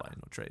force Nah. nobody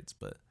no trades,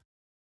 but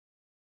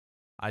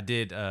I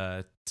did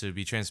to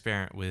be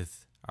transparent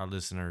with our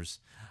listeners.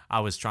 I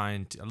was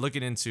trying to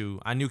looking into.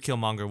 I knew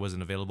Killmonger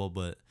wasn't available,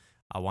 but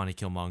I wanted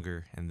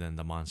Killmonger and then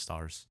the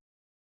Monstars.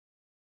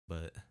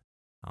 But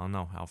I don't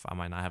know. I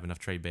might not have enough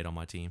trade bait on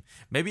my team.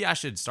 Maybe I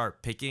should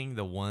start picking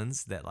the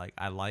ones that like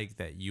I like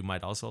that you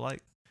might also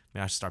like.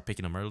 Maybe I should start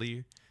picking them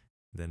earlier.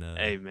 Then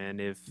Hey man,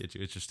 if get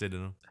you interested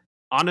in them.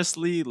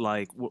 honestly,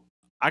 like,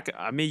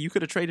 I mean, you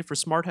could have traded for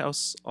Smart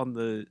House on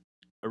the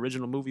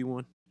original movie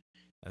one.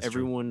 That's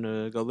true.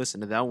 Everyone, go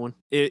listen to that one.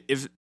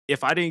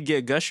 If I didn't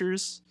get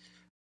Gushers,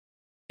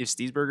 if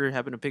Steesberger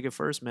happened to pick it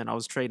first, man, I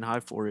was trading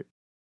high for it.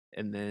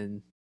 And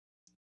then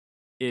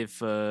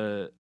if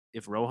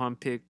Rohan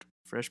picked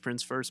Fresh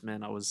Prince first,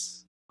 man, I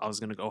was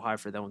gonna go high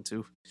for that one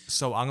too.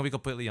 So I'm gonna be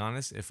completely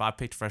honest. If I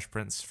picked Fresh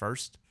Prince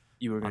first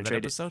You were on gonna that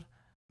trade episode,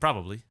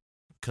 probably,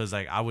 because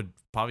like I would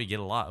probably get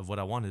a lot of what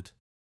I wanted. it?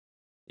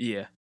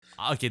 Yeah.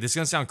 Okay, this is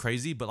gonna sound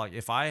crazy, but like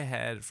if I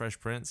had Fresh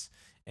Prince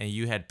and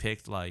you had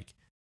picked like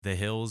the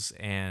Hills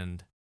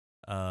and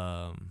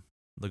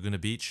Laguna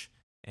Beach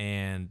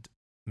and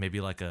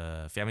maybe like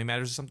a Family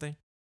Matters or something,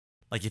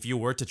 like if you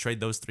were to trade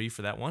those three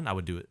for that one, I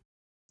would do it.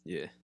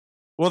 Yeah.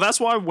 Well, that's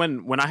why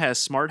when I had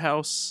Smart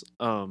House,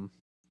 I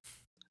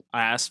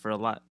asked for a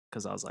lot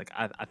because I was like,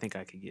 I think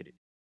I could get it.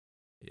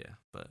 Yeah,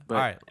 but But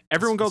all right.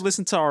 everyone go let's-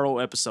 listen to our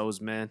old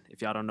episodes, man.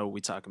 If y'all don't know what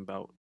we talking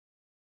about,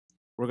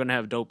 we're gonna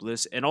have dope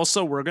lists, and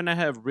also we're gonna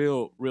have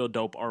real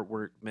dope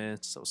artwork,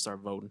 man. So start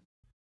voting.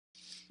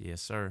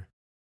 Yes, sir.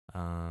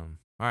 All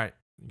right.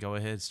 Go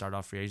ahead. Start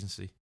off free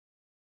agency.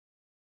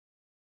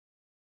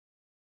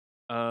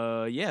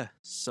 Yeah.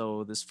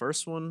 So this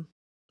first one,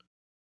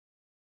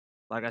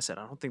 like I said,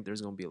 I don't think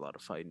there's gonna be a lot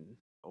of fighting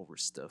over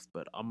stuff,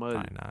 but Probably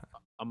not.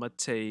 I'm gonna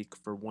take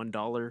for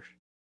 $1.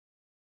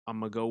 I'm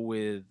gonna go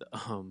with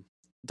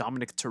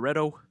Dominic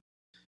Toretto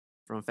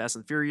from Fast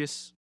and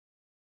Furious,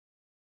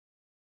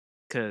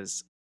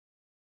 because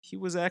he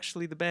was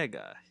actually the bad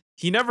guy.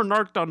 He never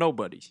narked on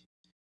nobody,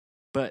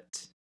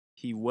 but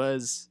he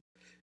was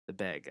the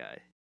bad guy.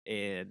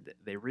 And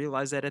they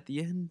realized that at the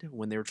end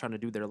when they were trying to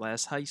do their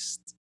last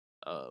heist.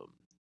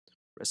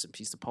 Rest in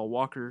peace to Paul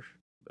Walker.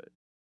 But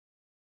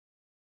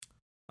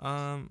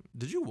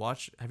Did you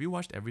watch? Have you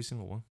watched every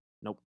single one?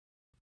 nope.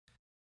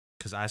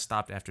 Because I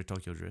stopped after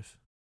Tokyo Drift.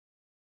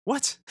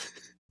 What?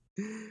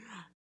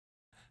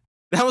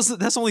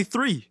 That's only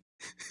 3.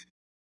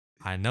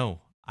 I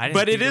know. I didn't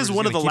But think it they were is just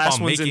one of gonna the keep last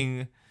on ones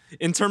making.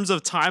 in terms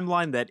of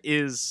timeline. That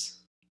is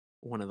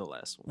one of the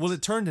last ones. Well,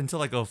 it turned into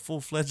like a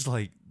full fledged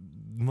like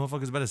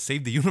motherfuckers about to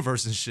save the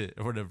universe and shit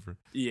or whatever.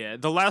 Yeah,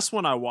 the last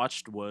one I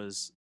watched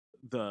was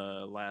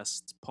the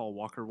last Paul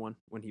Walker one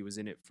when he was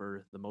in it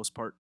for the most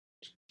part,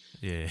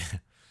 Yeah.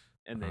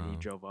 and then he Oh.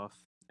 drove off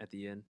at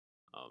the end.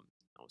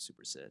 I was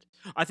super sad.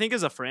 I think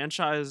as a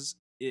franchise,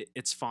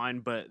 it's fine,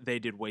 but they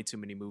did way too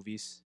many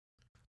movies,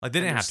 Like they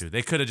And didn't have there's- to.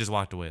 They could have just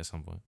walked away at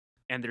some point.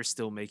 and they're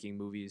still making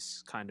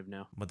movies kind of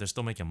now. But they're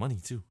still making money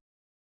too.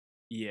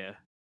 Yeah,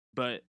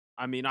 but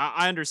I mean,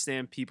 I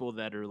understand people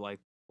that are like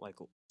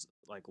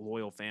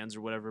loyal fans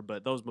or whatever,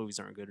 but those movies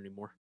aren't good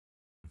anymore.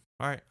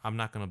 All right. I'm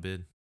not gonna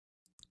bid.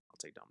 I'll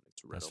take Dominic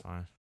That's Toretto.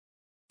 fine.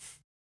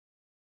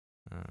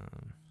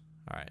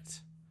 All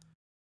right.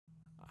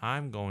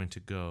 I'm going to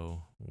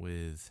go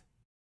with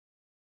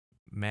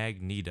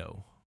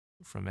Magneto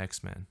from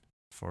X-Men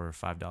for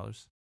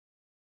 $5.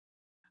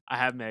 I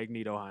have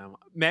Magneto high on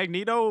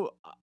Magneto.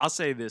 I'll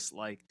say this: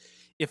 like,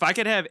 if I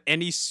could have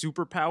any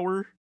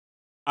superpower,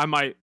 I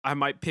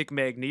might pick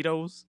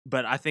Magneto's,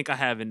 but I think I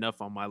have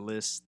enough on my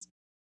list.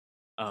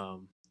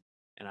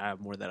 And I have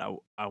more that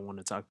I want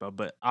to talk about,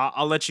 but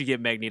I'll let you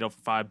get Magneto for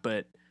 5.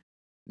 But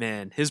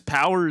man, his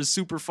power is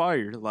super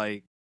fire.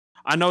 Like,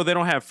 I know they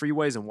don't have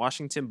freeways in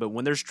Washington, but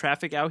when there's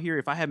traffic out here,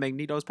 if I had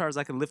Magneto's powers,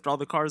 I can lift all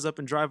the cars up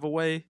and drive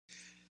away.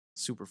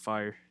 Super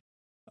fire.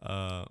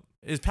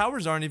 His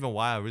powers aren't even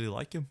why I really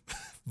like him,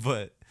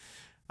 but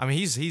I mean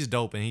he's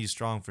dope and he's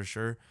strong for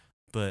sure.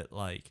 But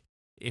like,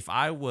 if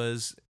I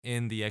was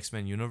in the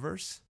X-Men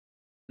universe,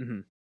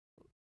 Mhm.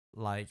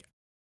 like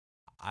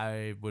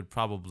I would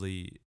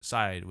probably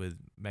side with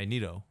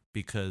Magneto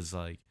because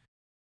like,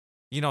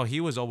 you know, he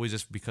was always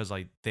just because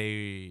like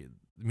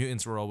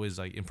mutants were always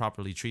like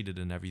improperly treated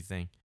and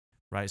everything,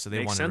 right? So they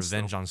Makes wanted sense,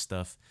 revenge though. on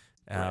stuff.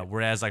 Right.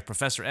 Whereas like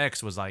Professor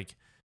X was like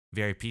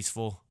very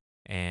peaceful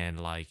and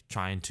like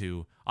trying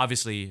to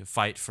obviously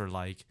fight for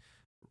like,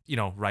 you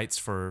know, rights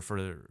for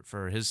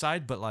his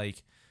side, but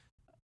like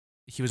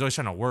he was always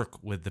trying to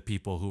work with the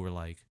people who were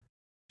like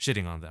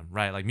shitting on them,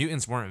 right? Like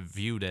mutants weren't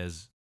viewed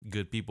as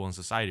good people in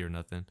society or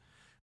nothing.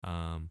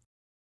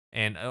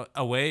 And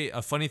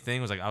a funny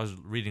thing was like I was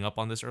reading up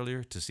on this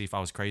earlier to see if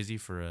I was crazy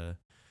for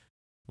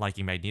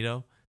liking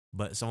Magneto,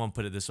 but someone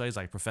put it this way: it's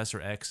like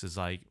Professor X is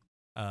like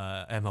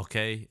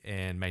MLK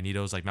and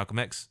Magneto is like Malcolm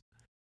X.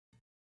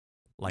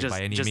 Like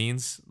by any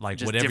means, like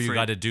just whatever you different.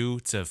 got to do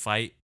to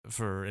fight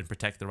for and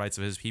protect the rights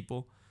of his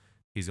people,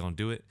 he's gonna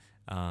do it.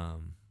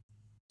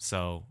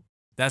 So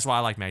that's why I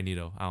like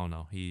Magneto. I don't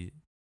know, he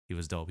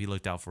was dope. He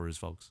looked out for his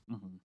folks.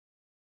 Mhm.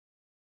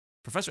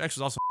 Professor X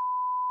was also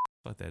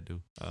fuck that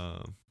dude.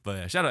 But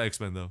yeah, shout out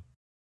X-Men though.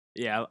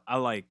 Yeah, I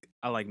like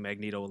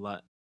Magneto a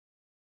lot.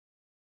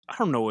 I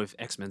don't know if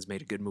X-Men's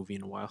made a good movie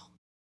in a while.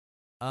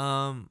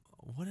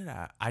 What did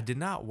I did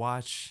not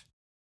watch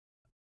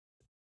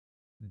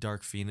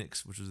Dark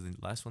Phoenix, which was the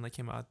last one that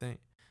came out, I think.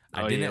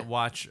 I Oh, didn't yeah.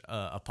 watch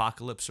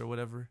Apocalypse or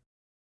whatever.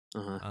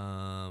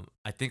 Uh-huh.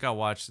 I think I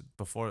watched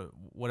before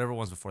whatever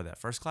one's before that.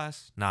 First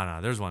Class? No,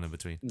 there's one in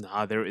between.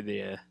 Nah, they're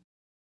yeah.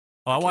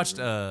 Oh, I can't watched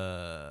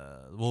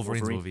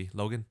Wolverine's Wolverine? movie,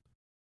 Logan.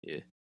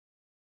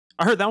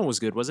 I heard that one was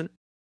good, wasn't it?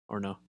 Or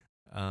no?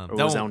 Or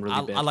That was that one, one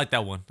really bad? I like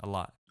that one a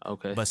lot.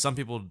 Okay. But some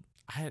people,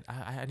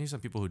 I knew some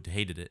people who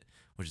hated it,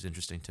 which is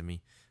interesting to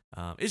me.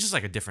 It's just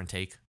like a different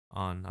take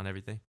on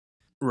everything.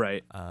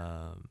 right.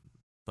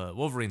 But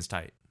Wolverine's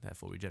tight. That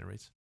fool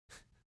regenerates.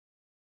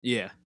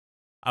 Yeah.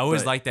 I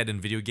always But- liked that in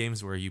video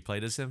games where you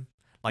played as him.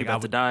 Like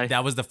about to die.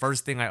 That was the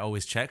first thing I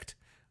always checked.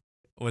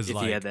 Was If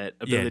like, he had that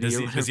yeah, ability does or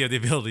he whatever. have the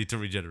ability to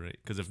regenerate?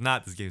 Because if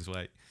not, this game's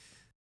like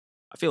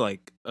I feel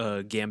like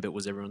Gambit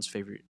was everyone's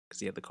favorite because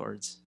he had the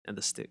cards and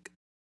the stick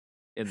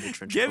in the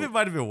trench Gambit coat.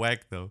 might have been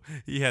whack though.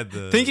 He had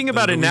the Thinking the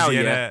about it now,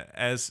 Louisiana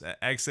as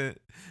accent.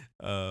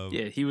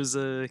 Yeah, he was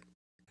he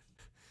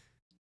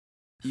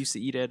used to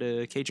eat at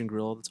a Cajun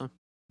Grill all the time.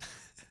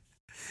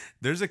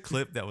 There's a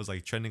clip that was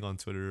like trending on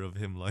Twitter of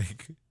him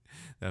like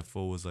that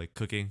fool was like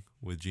cooking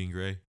with Jean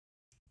Grey.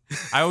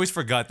 I always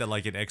forgot that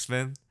like in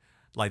X-Men,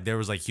 like there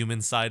was like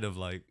human side of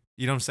like,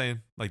 you know what I'm saying?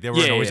 Like they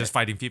weren't Yeah, always yeah. just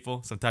fighting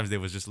people. Sometimes they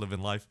was just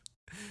living life.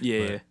 Yeah,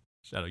 But yeah.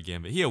 shout out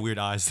Gambit. He had weird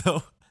eyes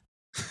though.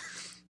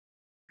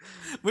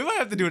 We might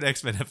have to do an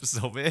X-Men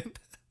episode, man.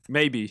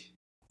 Maybe.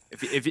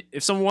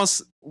 If someone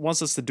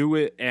wants us to do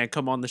it and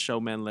come on the show,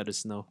 man, let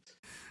us know.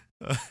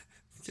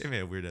 Gambit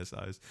had weird ass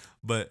eyes.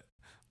 But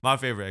my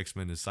favorite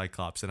X-Men is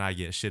Cyclops, and I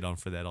get shit on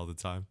for that all the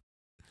time.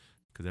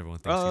 Because everyone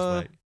thinks he's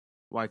whack.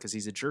 Why? Because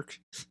he's a jerk.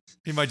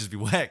 He might just be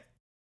whack.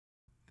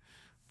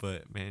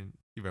 But man,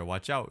 you better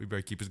watch out. You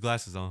better keep his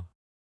glasses on.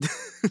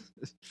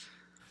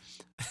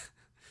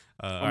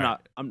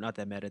 I'm not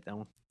that mad at that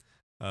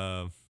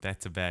one. Back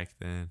to back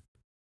then.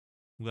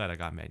 I'm glad I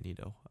got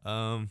Magneto.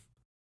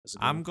 That's a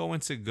good I'm one. going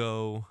to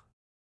go.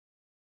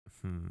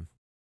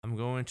 I'm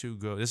going to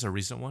go. This is a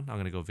recent one. I'm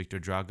going to go Victor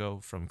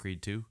Drago from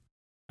Creed 2.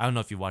 I don't know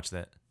if you watched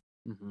that.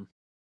 Mhm.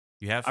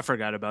 You have? I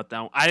forgot about that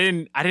one. I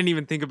didn't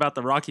even think about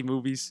the Rocky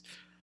movies.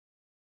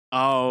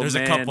 Oh, There's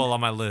man. a couple on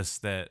my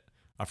list that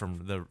are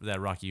from that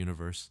Rocky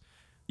universe,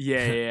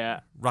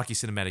 Yeah. Rocky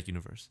Cinematic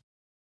Universe.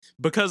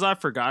 Because I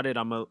forgot it,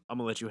 I'm gonna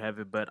let you have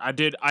it. But I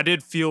did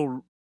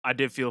feel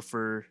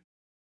for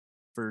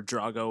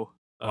Drago.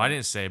 Oh, I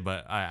didn't say,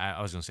 but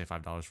I was gonna say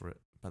 $5 for it.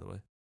 By the way,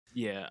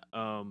 Yeah.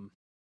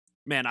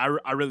 Man,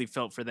 I really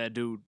felt for that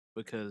dude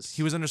because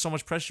he was under so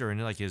much pressure,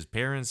 and like his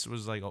parents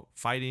was like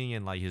fighting,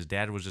 and like his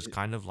dad was just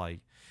kind of like,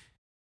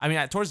 I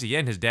mean, towards the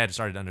end, his dad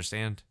started to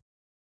understand.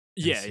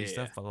 And yeah, see yeah,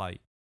 stuff, yeah. but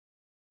like,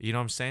 you know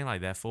what I'm saying?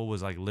 Like that fool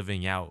was like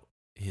living out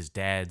his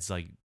dad's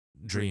like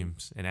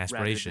dreams and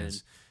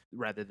aspirations.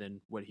 rather than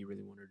what he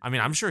really wanted. I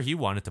mean, I'm sure he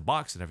wanted to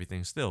box and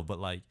everything still, but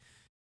like,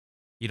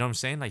 you know what I'm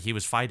saying? Like he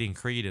was fighting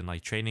Creed and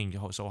like training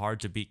so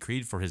hard to beat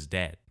Creed for his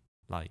dad.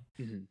 Like,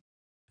 Mhm.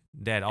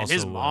 dad also. And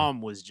his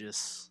mom was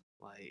just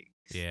like,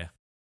 Yeah.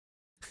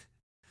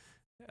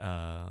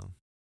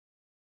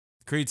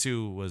 Creed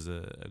 2 was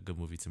a good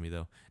movie to me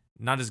though.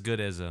 Not as good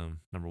as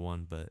number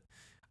 1, but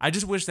I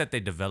just wish that they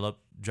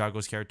developed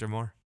Drago's character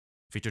more,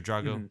 Victor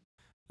Drago,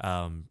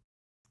 Mhm.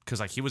 because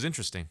like he was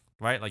interesting,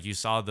 right? Like you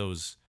saw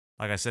those.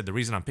 Like I said, the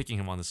reason I'm picking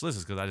him on this list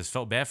is because I just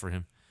felt bad for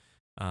him.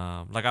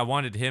 Like I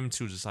wanted him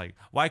to just like,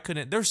 why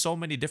couldn't there's so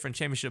many different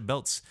championship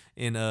belts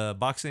in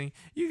boxing?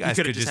 You guys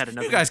could've could just just had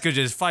another you guys could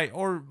just fight,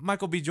 or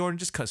Michael B. Jordan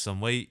just cut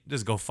some weight,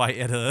 just go fight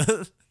at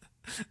a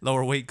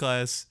lower weight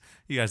class.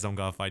 You guys don't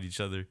gotta fight each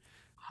other.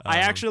 I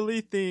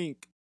actually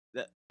think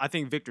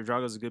Victor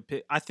Drago is a good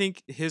pick. I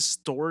think his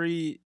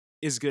story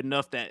is good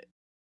enough that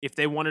if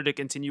they wanted to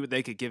continue it,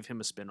 they could give him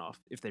a spinoff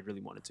if they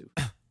really wanted to.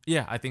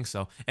 Yeah, I think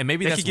so, and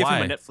maybe They that's could give why.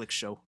 him a Netflix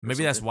show.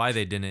 Maybe that's why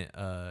they didn't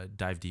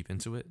dive deep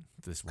into it.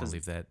 They just want 'Cause- to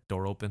leave that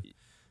door open.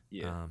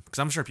 Yeah. Because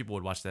I'm sure people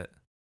would watch that.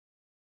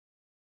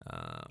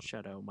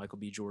 Shout out Michael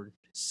B. Jordan,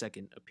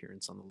 second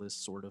appearance on the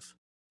list, sort of.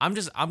 I'm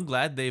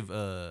glad they've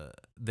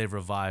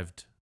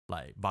revived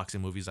like boxing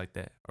movies like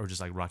that, or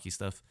just like Rocky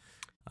stuff.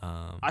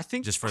 I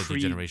think just for the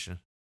Creed- generation.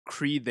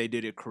 Creed, they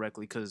did it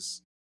correctly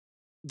because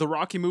the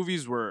Rocky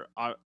movies were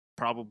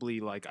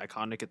probably like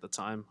iconic at the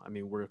time. I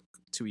mean, we're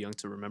too young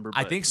to remember. But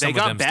I think some they of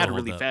got them bad still hold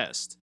really up.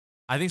 fast.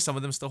 I think some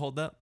of them still hold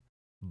up,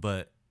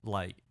 but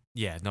like,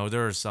 yeah, no,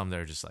 there are some that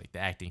are just like the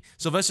acting.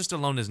 Sylvester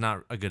Stallone is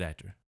not a good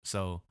actor,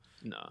 so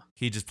No,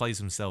 he just plays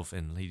himself,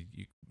 and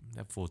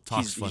that fool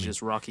talks funny. he's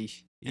just Rocky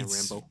and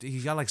He's- Rambo. He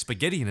got like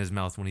spaghetti in his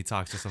mouth when he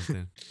talks or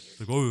something.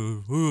 Like,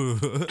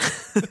 oh.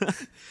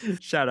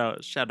 shout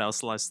out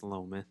Sly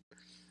Stallone, man.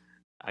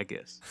 I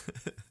guess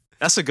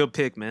that's a good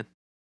pick, man.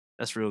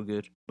 That's real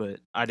good. But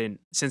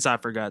since I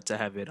forgot to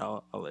have it,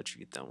 I'll let you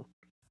get that one.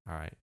 All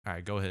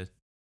right, go ahead.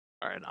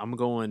 All right, I'm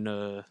going.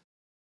 I'm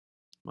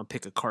gonna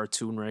pick a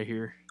cartoon right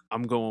here.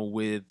 I'm going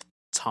with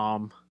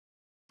Tom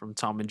from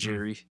Tom and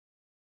Jerry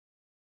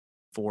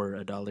for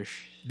 $1.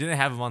 Didn't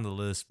have him on the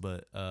list,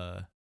 but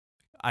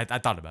I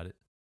thought about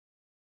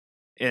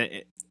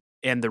it.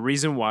 And the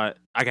reason why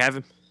I have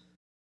him,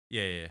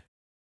 Yeah.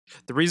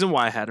 the reason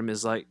why I had him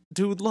is like,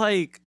 dude,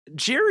 like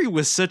Jerry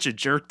was such a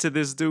jerk to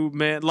this dude,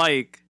 man.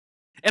 Like,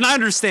 and I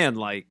understand,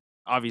 like,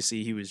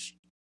 obviously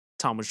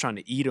Tom was trying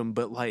to eat him,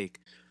 but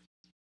like,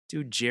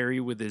 dude, Jerry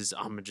with his,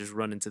 I'm gonna just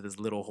run into this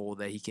little hole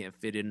that he can't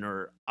fit in,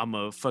 or I'm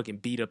gonna fucking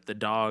beat up the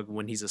dog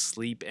when he's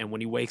asleep, and when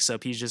he wakes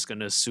up, he's just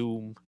gonna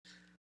assume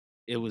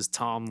it was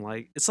Tom.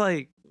 Like, it's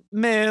like,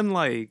 man,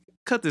 like,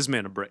 cut this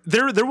man a break.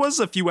 There was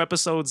a few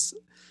episodes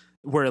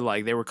where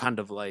like they were kind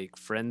of like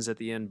friends at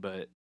the end,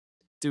 but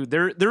dude,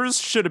 there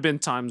should have been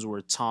times where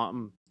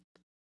Tom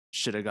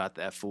should have got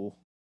that fool.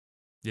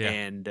 Yeah.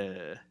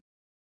 And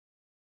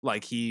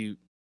like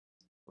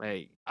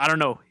I don't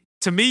know.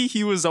 To me,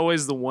 he was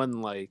always the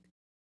one like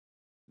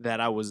that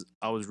I was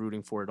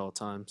rooting for at all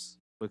times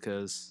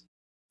because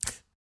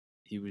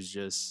he was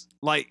just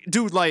like,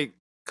 dude, like,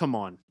 come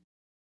on.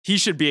 He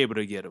should be able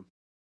to get him.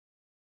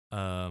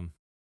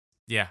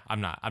 Yeah,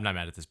 I'm not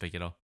mad at this pick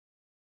at all.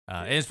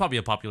 And it's probably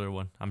a popular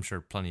one. I'm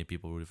sure plenty of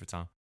people rooted for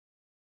Tom.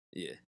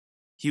 Yeah.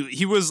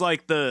 He was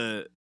like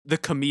the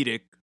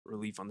comedic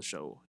relief on the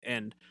show.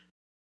 And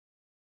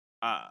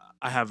I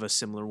have a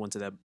similar one to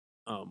that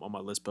on my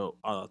list, but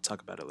I'll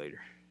talk about it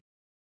later.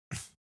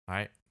 All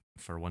right.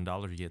 For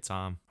 $1, you get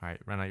Tom. All right.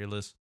 Run out your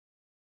list.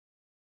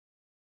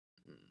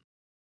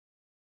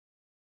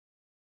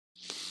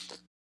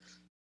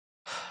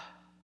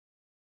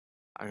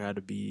 I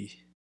gotta be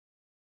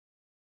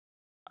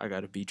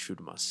true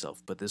to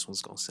myself, but this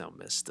one's gonna sound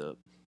messed up.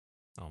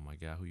 Oh my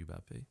God. Who you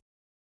about to be?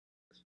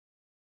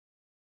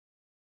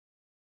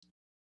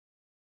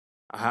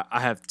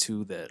 I have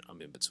two that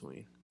I'm in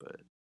between,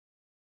 but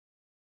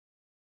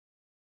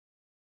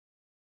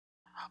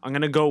I'm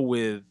gonna go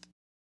with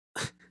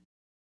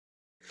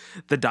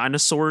the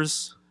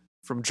dinosaurs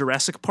from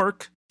Jurassic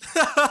Park.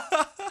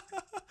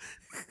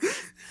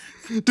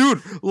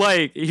 Dude,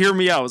 like, hear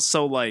me out.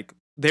 So, like,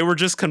 they were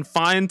just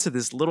confined to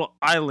this little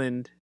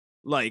island,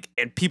 like,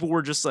 and people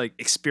were just like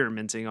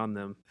experimenting on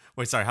them.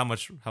 Wait, sorry. How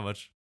much?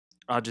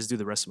 I'll just do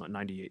the rest of my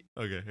 98.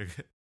 Okay.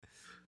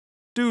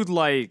 Dude,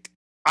 like,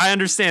 I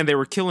understand they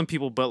were killing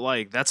people, but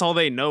like, that's all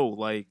they know.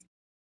 Like,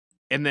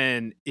 and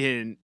then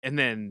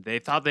they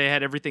thought they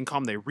had everything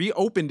calm. They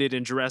reopened it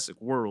in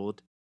Jurassic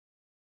World,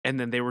 and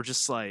then they were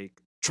just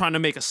like trying to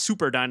make a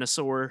super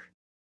dinosaur,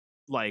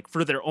 like,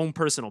 for their own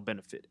personal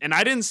benefit. And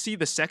I didn't see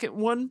the second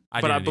one,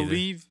 but I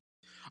believe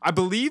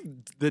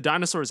the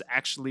dinosaurs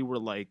actually were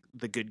like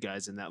the good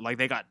guys in that. Like,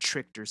 they got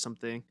tricked or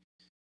something.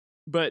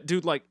 But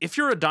dude, like, if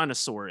you're a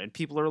dinosaur and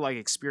people are like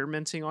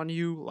experimenting on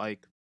you,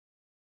 like,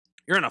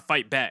 you're gonna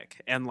fight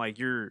back. And like,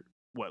 you're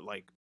what,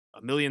 like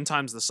a million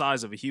times the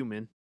size of a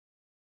human.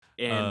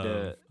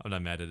 And I'm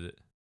not mad at it.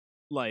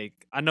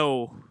 Like, I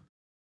know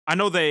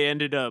they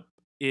ended up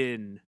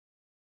in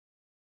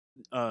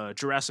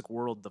Jurassic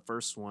World, the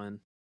first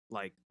one.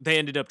 Like, they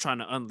ended up trying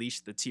to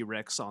unleash the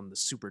T-Rex on the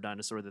super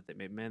dinosaur that they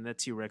made. Man, that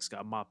T-Rex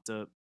got mopped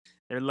up.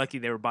 They're lucky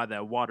they were by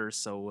that water.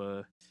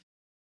 So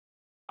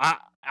I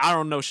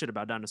don't know shit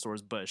about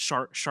dinosaurs, but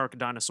shark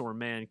dinosaur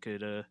man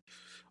could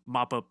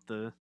mop up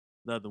the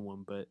other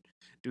one. But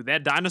dude,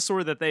 that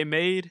dinosaur that they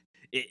made,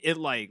 it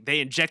like, they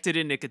injected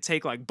it and it could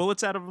take like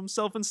bullets out of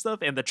himself and stuff.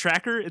 And the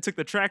tracker, it took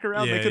the tracker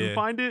out. Yeah, they couldn't yeah.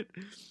 find it.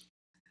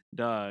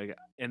 Dog.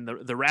 And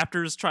the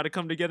raptors try to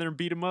come together and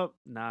beat him up.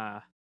 Nah,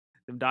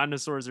 them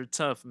dinosaurs are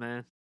tough,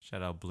 man.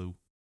 Shout out Blue.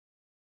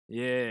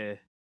 Yeah.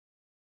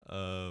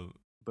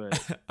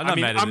 But I not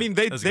mean, mad at it.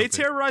 they That's a good pick.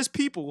 terrorize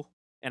people,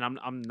 and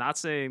I'm not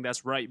saying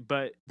that's right,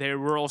 but they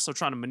were also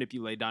trying to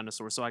manipulate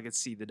dinosaurs, so I could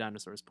see the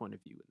dinosaurs' point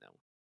of view in that one.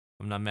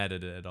 I'm not mad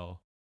at it at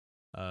all.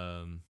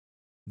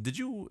 Did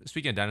you,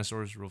 speaking of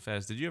dinosaurs real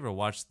fast, did you ever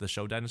watch the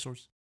show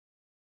Dinosaurs?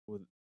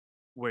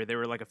 Where they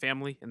were like a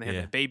family and they had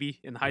Yeah. a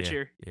baby in the high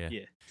chair? Yeah.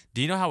 Yeah.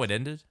 Do you know how it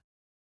ended?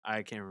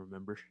 I can't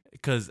remember.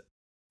 Because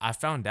I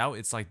found out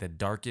it's like the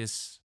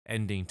darkest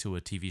ending to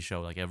a TV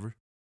show like ever.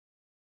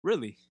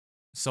 Really?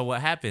 So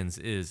what happens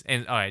is,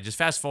 and all right, just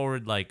fast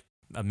forward like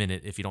a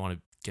minute if you don't want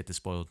to get this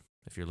spoiled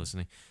if you're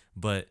listening.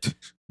 But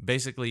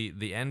basically,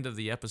 the end of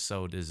the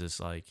episode is this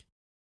like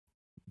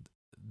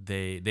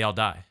they all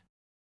die.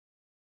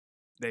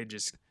 They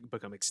just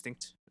become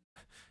extinct?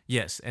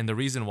 Yes, and the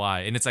reason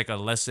why, and it's like a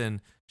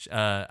lesson.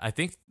 I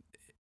think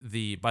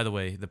by the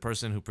way, the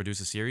person who produced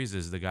the series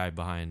is the guy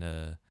behind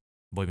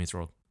Boy Meets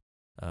World,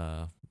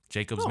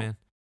 Jacob's man.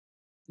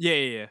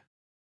 Yeah.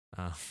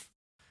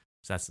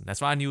 So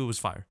that's why I knew it was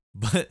fire.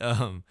 But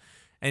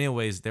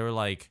anyways, they were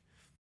like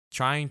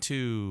trying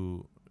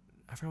to,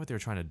 I forgot what they were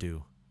trying to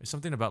do. It's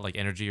something about like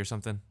energy or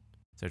something.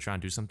 So they're trying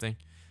to do something.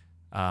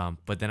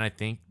 But then I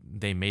think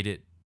they made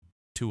it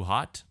too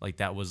hot. Like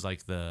that was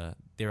like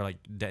they were like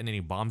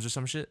detonating bombs or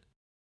some shit.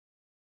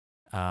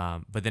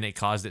 But then it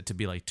caused it to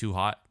be like too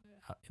hot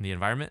in the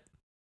environment.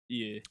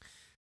 Yeah.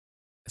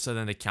 So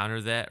then they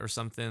countered that or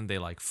something. They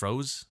like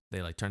froze.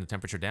 They like turned the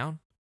temperature down.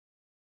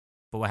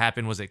 But what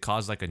happened was it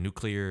caused like a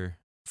nuclear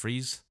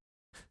freeze.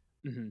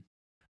 Mm-hmm.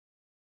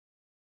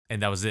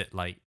 And that was it.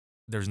 Like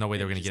there's no way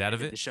they were gonna get out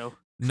of it. The show.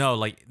 No,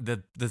 like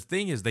the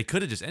thing is they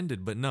could have just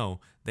ended, but no,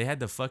 they had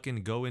to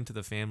fucking go into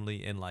the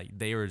family and like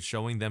they were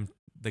showing them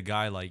the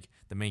guy, like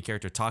the main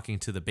character, talking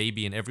to the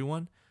baby and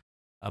everyone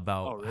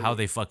about how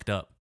they fucked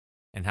up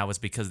and how it's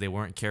because they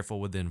weren't careful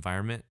with the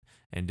environment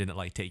and didn't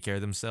like take care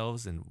of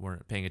themselves and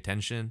weren't paying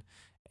attention.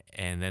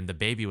 And then the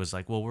baby was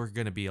like, "Well, we're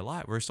gonna be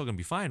alive. We're still gonna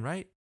be fine,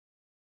 right?"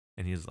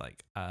 And he was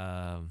like,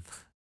 I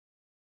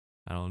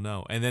don't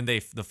know. And then the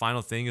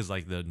final thing is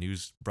like the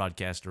news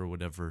broadcaster or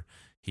whatever.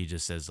 He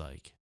just says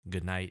like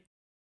good night,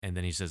 and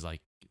then he says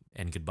like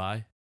and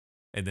goodbye,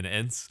 and then it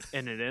ends.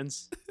 And it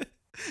ends. And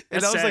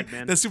That's I was sad, like,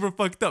 man. that's super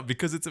fucked up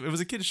because it was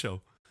a kid's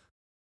show.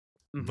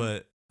 Mhm.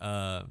 But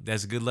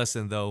that's a good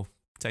lesson though.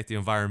 Protect the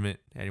environment.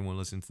 Anyone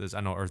listening to this,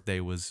 I know Earth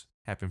Day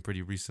happened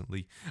pretty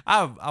recently.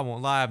 I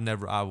won't lie.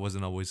 I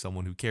wasn't always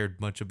someone who cared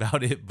much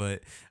about it,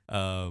 but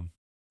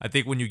I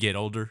think when you get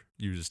older,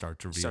 you just start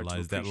to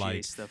realize that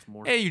like, stuff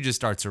more. hey, you just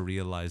start to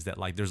realize that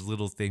like there's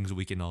little things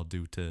we can all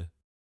do to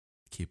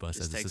keep us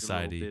Just as a takes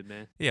society. little bit,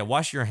 man. Yeah,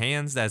 wash your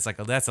hands. That's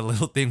a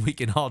little thing we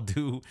can all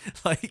do.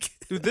 Like,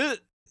 Dude,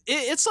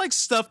 it's like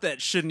stuff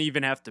that shouldn't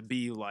even have to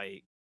be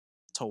like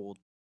told.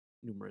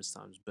 numerous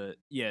times. But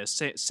yeah,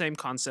 same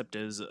concept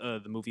as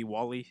the movie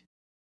Wall-E.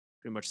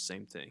 Pretty much the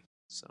same thing.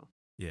 So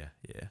Yeah,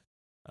 yeah.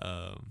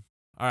 All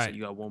so right.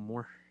 you got one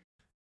more.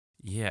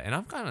 Yeah, and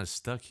I'm kind of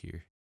stuck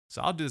here.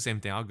 So I'll do the same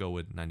thing. I'll go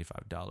with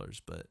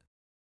 $95, but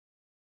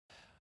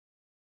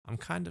I'm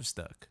kind of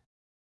stuck.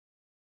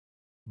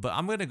 But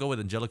I'm gonna go with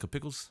Angelica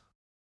Pickles.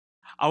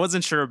 I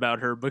wasn't sure about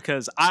her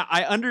because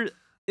I under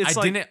it's I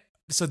like didn't.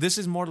 So this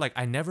is more like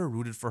I never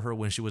rooted for her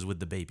when she was with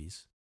the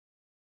babies.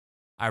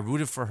 I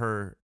rooted for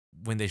her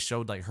when they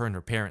showed like her and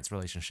her parents'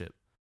 relationship,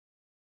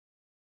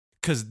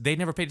 because they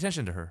never paid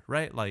attention to her,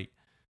 right? Like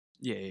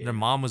yeah. their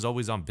mom was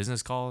always on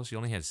business calls. She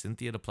only had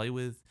Cynthia to play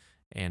with,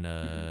 and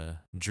Mhm.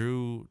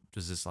 Drew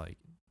was just like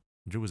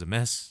Drew was a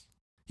mess.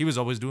 He was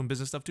always doing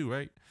business stuff too,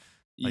 right?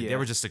 Like they Yeah.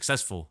 were just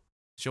successful.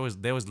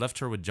 They always left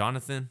her with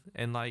Jonathan,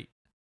 and like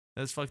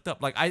that's fucked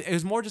up. Like it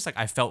was more just like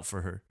I felt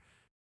for her.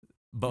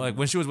 But like Mhm.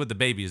 when she was with the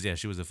babies, yeah,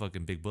 she was a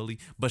fucking big bully.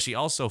 But she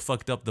also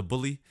fucked up the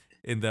bully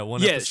in that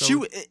one Yeah, she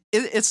episode.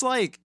 it's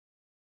like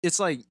it's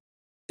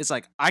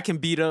like I can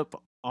beat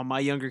up on my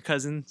younger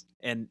cousins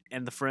and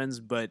the friends,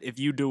 but if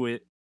you do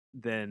it,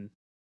 then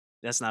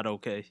that's not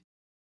okay.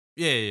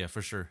 Yeah,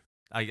 for sure.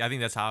 I think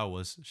that's how I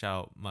was. Shout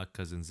out my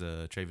cousins,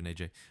 Traven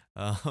AJ.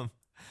 Um,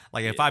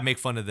 like if Yeah, I make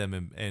fun of them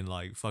and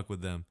like fuck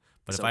with them,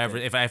 but it's if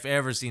okay. I've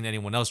ever seen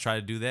anyone else try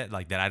to do that,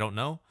 like that I don't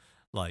know,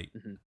 like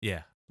Mhm.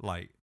 yeah,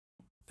 like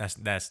that's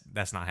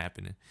not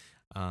happening.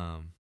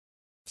 Um,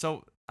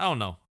 so I don't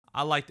know.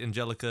 I liked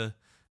Angelica.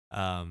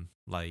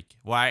 Like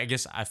well, I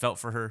guess I felt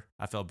for her.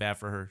 I felt bad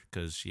for her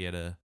because she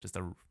had just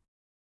a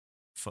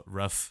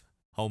rough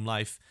home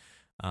life.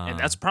 And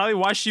that's Um, probably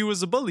why she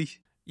was a bully.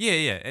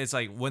 yeah. It's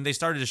like when they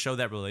started to show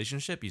that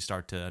relationship, you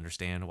start to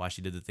understand why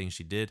she did the things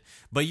she did.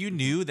 But you Mhm.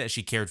 knew that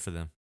she cared for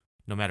them,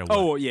 no matter what,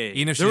 Oh yeah,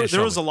 even if she there didn't there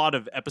show was it. a lot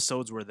of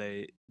episodes where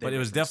they But it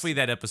was definitely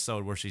referenced. that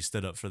episode where she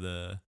stood up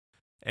for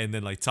and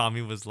then like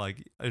Tommy was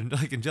like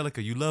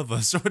Angelica, you love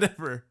us or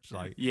whatever. She's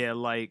like, Yeah,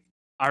 like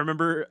I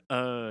remember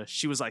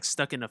she was like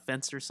stuck in a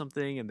fence or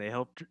something and they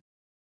helped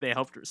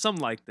her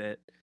something like that.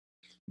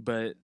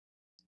 But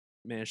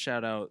man,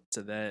 shout out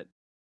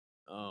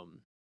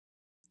um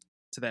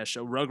to that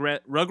show.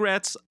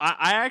 Rugrats,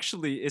 I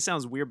actually it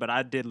sounds weird, but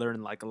I did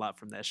learn like a lot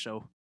from that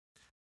show.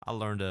 I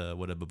learned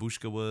what a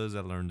babushka was.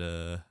 I learned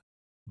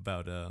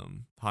about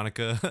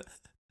Hanukkah.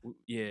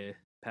 Yeah,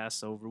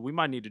 Passover. We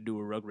might need to do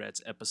a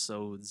Rugrats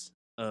episodes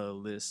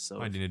list. Might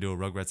So need to do a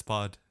Rugrats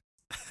pod.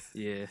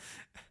 yeah.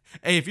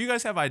 Hey, if you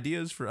guys have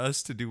ideas for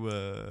us to do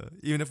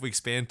even if we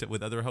expand to,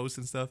 with other hosts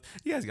and stuff,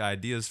 you guys got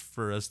ideas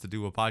for us to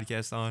do a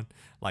podcast on,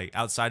 like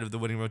outside of the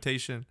winning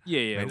rotation,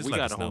 Yeah, man, just we let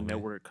got us a whole know, man.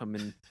 network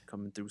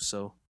coming through,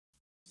 so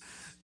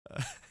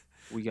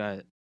we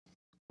got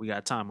we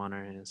got time on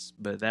our hands.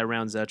 But that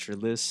rounds out your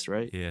list,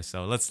 right? Yeah,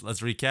 so let's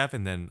recap,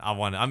 and then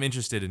I'm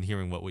interested in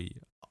hearing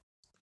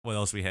what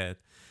else we had.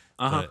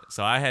 Uh-huh. But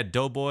so I had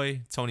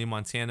Doughboy, Tony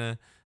Montana,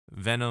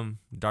 Venom,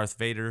 Darth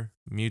Vader,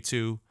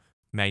 Mewtwo,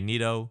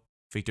 Magneto,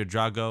 Victor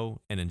Drago,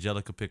 and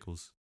Angelica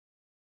Pickles.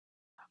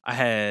 I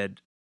had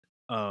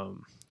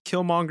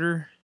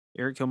Killmonger,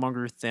 Eric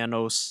Killmonger,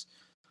 Thanos,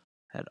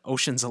 had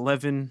Ocean's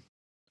 11,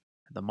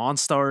 the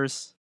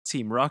Monstars,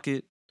 Team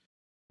Rocket,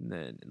 and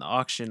then in the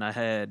auction I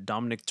had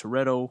Dominic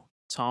Toretto,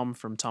 Tom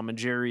from Tom and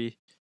Jerry,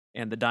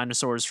 and the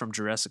dinosaurs from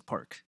Jurassic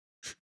Park.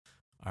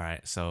 All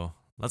right, so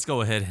let's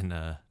go ahead and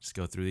just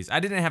go through these. I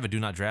didn't have a do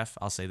not draft.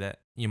 I'll say that.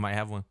 You might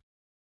have one.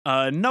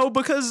 No,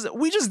 because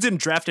we just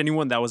didn't draft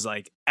anyone that was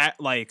like I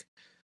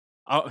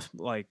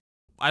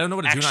don't know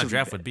what a do not actually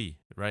draft would bad. be,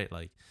 right?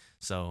 Like,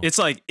 so It's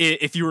like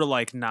if you were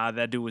like, nah,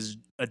 that dude was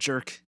a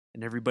jerk,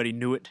 and everybody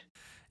knew it.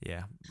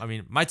 yeah. I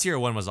mean, my tier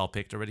 1 was all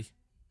picked already.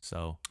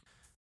 So,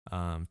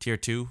 tier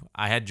 2,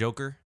 I had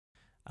Joker,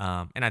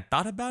 and I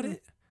thought about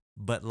it,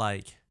 but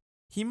like,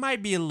 he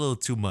might be a little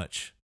too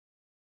much.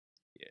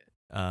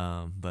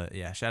 Yeah. But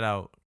yeah, shout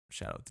out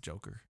the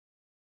Joker.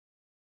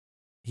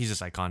 He's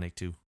just iconic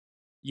too.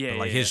 Yeah, But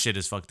like yeah, his yeah. shit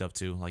is fucked up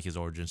too, like his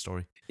origin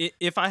story.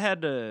 If I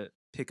had to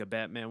pick a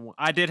Batman one,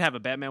 I did have a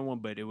Batman one,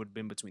 but it would have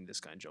been between this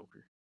guy and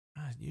Joker.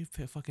 You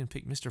fucking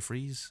pick Mr.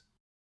 Freeze.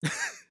 I'm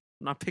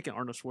not picking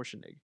Arnold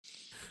Schwarzenegger.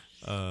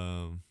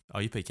 Oh,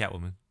 you pick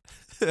Catwoman.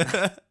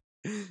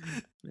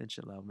 Man,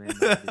 chill out, man.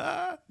 Nah, I didn't.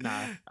 Nah.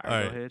 All All right, go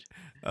right.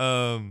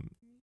 ahead.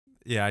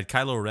 Yeah, I had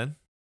Kylo Ren.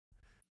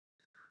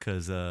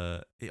 Cause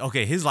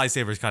okay, his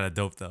lightsaber is kind of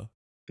dope though.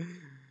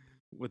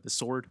 With the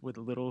sword, with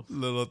the little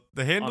The on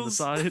the handles,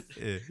 side.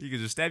 yeah, he could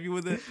just stab you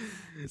with it.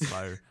 It's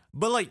fire.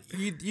 But like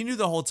you knew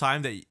the whole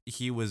time that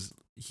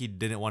he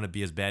didn't want to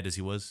be as bad as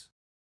he was.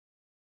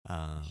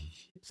 Um,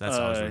 so that's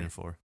what I was rooting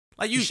for.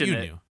 Like He you shouldn't.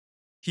 knew.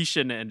 He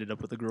shouldn't have ended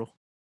up with a girl.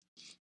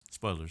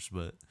 Spoilers,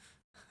 but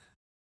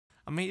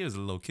I mean it was a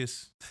little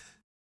kiss.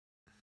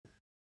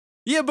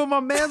 Yeah, but my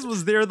man's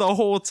was there the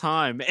whole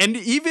time, and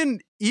even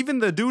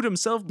the dude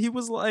himself, he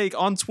was like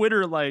on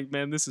Twitter, like,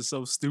 "Man, this is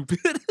so stupid."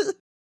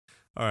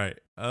 All right.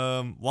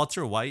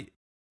 Walter White.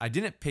 I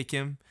didn't pick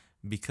him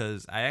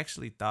because I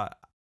actually thought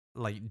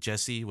like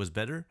Jesse was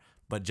better,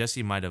 but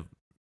Jesse might have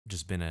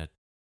just been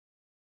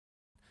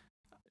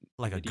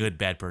like a Idiot. good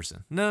bad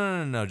person.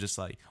 No. Just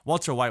like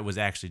Walter White was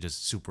actually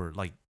just super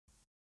like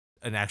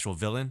an actual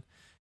villain,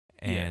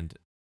 Yeah. and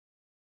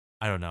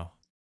I don't know.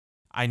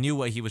 I knew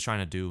what he was trying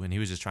to do, and he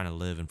was just trying to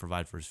live and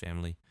provide for his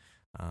family.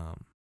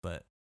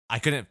 But I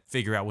couldn't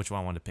figure out which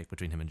one I wanted to pick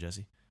between him and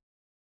Jesse.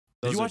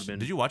 Those would've Did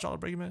been- you watch all of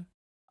Breaking Bad?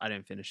 I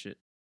didn't finish it.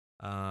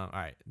 All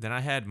right. Then I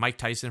had Mike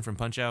Tyson from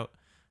Punch Out.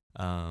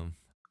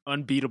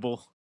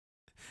 Unbeatable.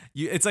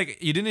 It's like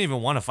you didn't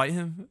even want to fight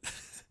him.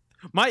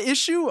 My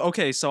issue,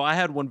 okay, so I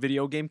had one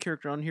video game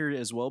character on here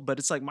as well, but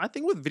it's like my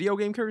thing with video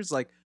game characters,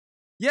 like,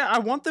 yeah, I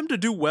want them to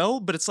do well,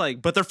 but it's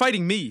like, but they're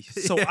fighting me,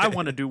 so I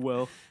want to do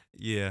well.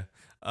 Yeah.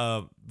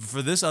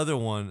 For this other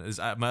one is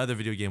my other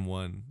video game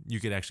one. You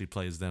could actually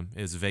play as them.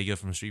 Is Vega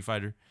from Street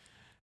Fighter.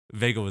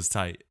 Vega was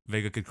tight.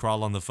 Vega could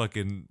crawl on the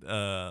fucking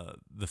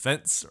the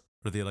fence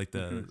or the like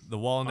the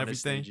wall and On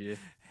everything. stage, yeah.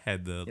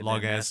 Had the Had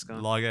long that ass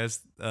mask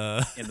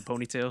on. And the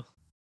ponytail.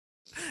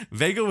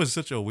 Vega was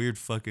such a weird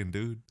fucking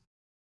dude.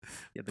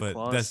 Yeah, the But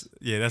claws.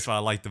 that's why I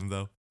liked him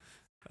though.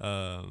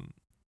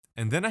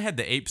 And then I had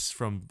the apes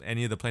from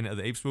any of the Planet of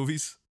the Apes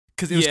movies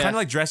because it was Yeah. kind of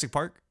like Jurassic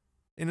Park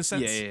in a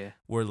sense. Yeah.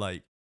 Where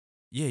like,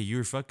 yeah,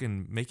 you're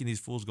fucking making these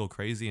fools go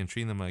crazy and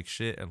treating them like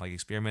shit and like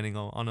experimenting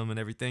on them and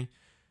everything.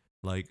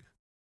 Like,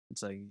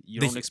 It's like you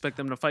They- don't expect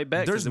them to fight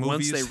back there's because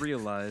once they movies-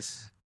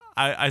 realize.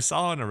 I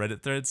saw on a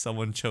Reddit thread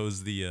someone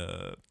chose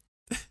the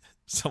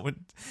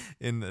someone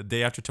in the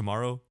Day After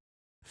Tomorrow.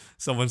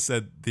 Someone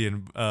said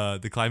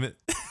the climate.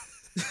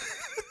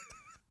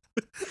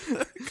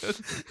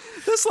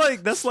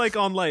 That's like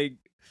on like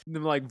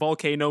them like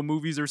volcano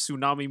movies or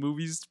tsunami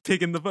movies,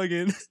 picking the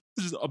fucking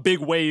just a big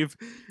wave.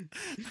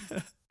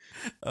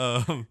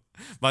 But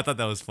I thought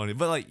that was funny.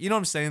 But like, you know what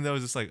I'm saying though?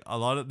 It's just like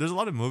there's a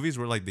lot of movies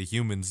where like the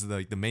humans,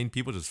 like the main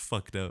people, just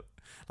fucked up.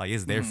 Like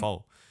it's their Mhm.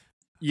 fault.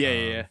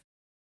 Yeah.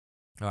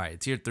 All right,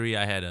 tier 3,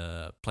 I had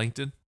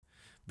Plankton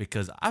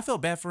because I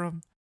felt bad for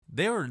him.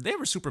 They were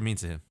super mean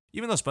to him,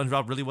 even though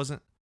SpongeBob really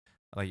wasn't.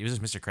 Like it was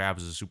just Mr. Krabs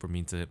was super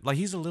mean to him. Like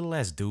he's a little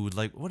ass dude.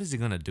 Like what is he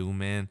gonna do,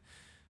 man?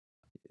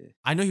 Yeah.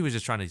 I know he was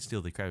just trying to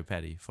steal the Krabby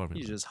Patty formula.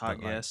 He's just hot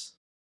but, like, gas.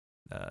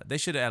 they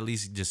should have at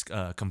least just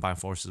combined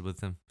forces with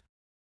him.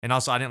 And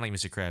also, I didn't like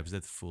Mr. Krabs.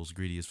 That fool's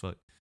greedy as fuck.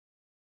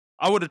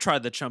 I would have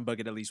tried the chum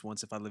bucket at least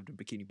once if I lived in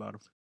Bikini Bottom.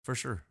 For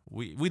sure.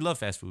 We love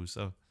fast food,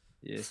 so.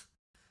 Yeah.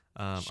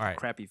 All right.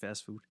 Crappy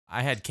fast food.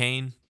 I had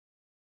Kane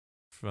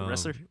from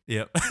wrestler?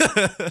 Yep.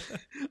 I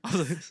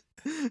was like,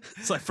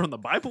 it's like from the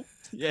Bible.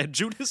 Yeah,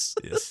 Judas.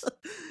 Yes.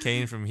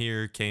 Kane from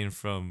here, Kane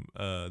from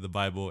the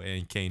Bible,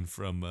 and Kane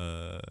from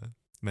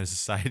Menace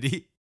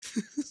Society.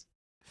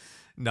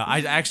 No, I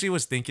actually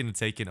was thinking of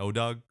taking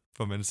O-Dog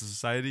from Menace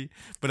Society,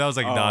 but I was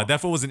like, nah, Oh. that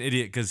fool was an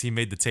idiot because he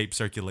made the tape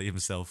circulate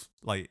himself.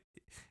 Like,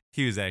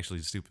 he was actually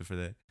stupid for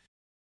that.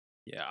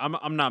 Yeah,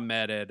 I'm not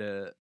mad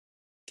at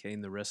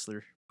Kane the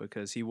wrestler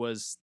because he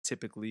was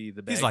typically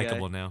the bad He's guy.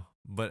 likable now,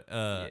 but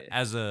Yeah.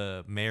 as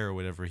a mayor or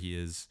whatever he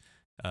is,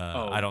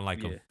 Oh, I don't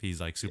like him. yeah. He's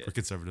like super Yeah.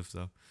 conservative.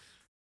 So,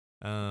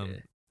 Yeah.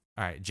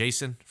 all right,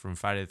 Jason from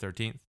Friday the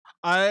 13th.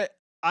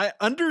 I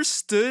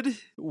understood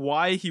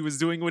why he was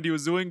doing what he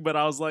was doing, but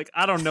I was like,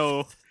 I don't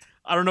know.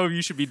 I don't know if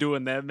you should be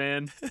doing that,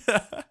 man.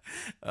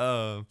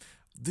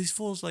 These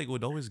fools like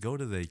would always go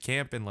to the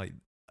camp and like,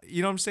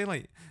 you know what I'm saying?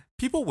 Like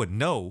people would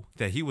know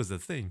that he was the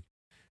thing,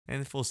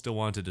 and the fools still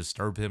wanted to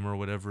disturb him or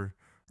whatever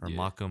or Yeah.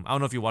 mock him. I don't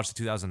know if you watched the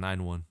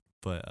 2009 one,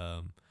 but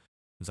it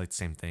was like the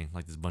same thing.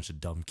 Like this bunch of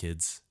dumb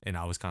kids, and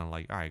I was kind of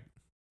like, all right,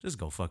 just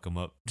go fuck them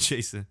up,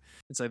 Jason.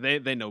 It's like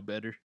they know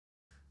better.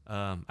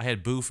 I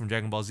had Boo from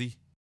Dragon Ball Z,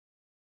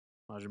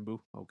 Majin Buu.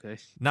 Okay.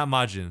 not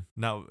Majin,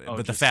 no, Oh, but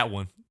the just- fat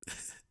one,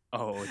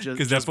 Oh, just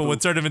because that just fool would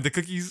Buu. turn him into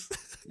cookies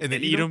and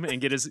eat him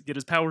and get his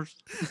powers.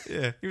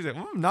 Yeah, he was like,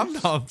 nom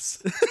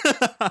noms.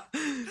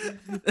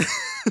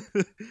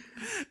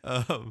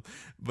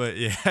 But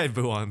yeah, I had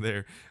Boo on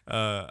there.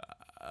 I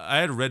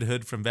had Red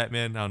Hood from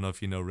Batman. I don't know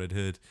if you know Red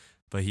Hood,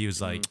 but he was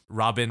like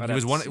Robin. I'd He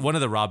was have to see. one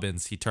of the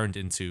Robins. He turned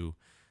into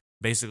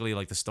basically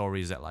like the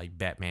stories that like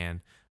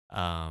Batman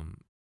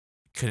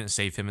couldn't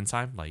save him in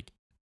time. Like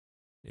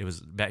it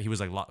was he was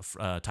like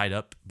tied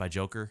up by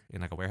Joker in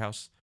like a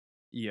warehouse,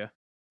 Yeah.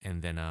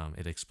 and then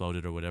it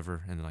exploded or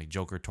whatever, and then like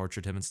Joker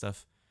tortured him and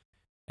stuff.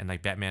 And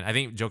like Batman, I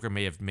think Joker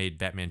may have made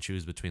Batman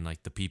choose between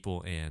like the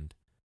people and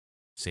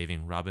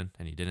saving Robin,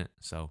 and he didn't.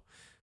 So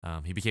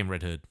he became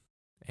Red Hood,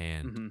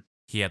 and hmm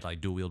he had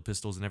like dual wield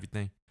pistols and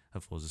everything.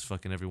 That fool was just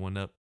fucking everyone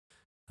up.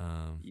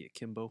 Yeah,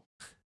 Kimbo.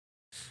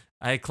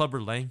 I had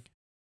Clubber Lang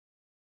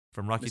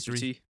from Rocky Mr. 3.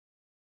 T.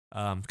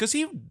 Because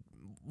he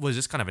was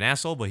just kind of an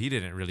asshole, but he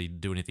didn't really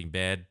do anything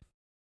bad.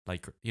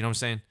 Like, you know what I'm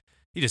saying?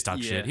 He just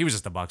talked Yeah. shit. He was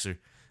just a boxer.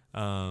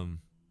 But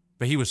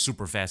he was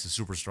super fast and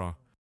super strong.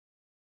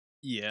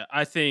 Yeah,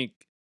 I think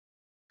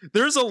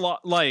there's a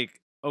lot like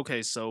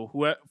okay, so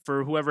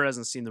for whoever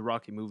hasn't seen the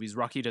Rocky movies,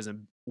 Rocky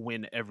doesn't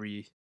win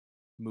every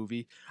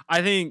movie.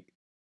 I think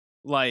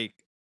like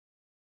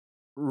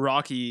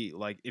Rocky,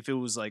 like if it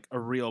was like a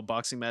real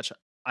boxing match,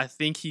 I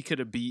think he could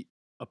have beat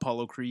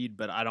Apollo Creed,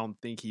 but I don't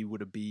think he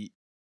would have beat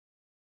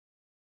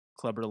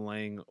Clubber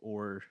Lang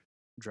or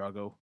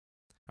Drago.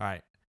 All All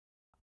right.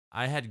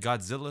 I had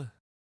Godzilla.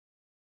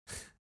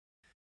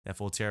 That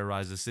fool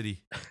terrorized the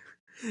city,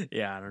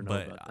 Yeah, I don't know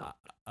but about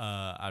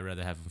that. I'd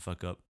rather have him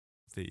fuck up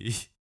the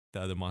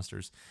the other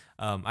monsters.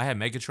 I had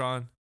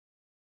Megatron.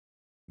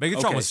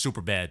 Megatron Okay. was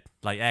super bad,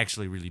 like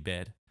actually really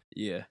bad.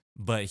 Yeah.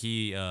 But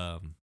he, I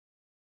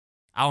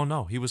don't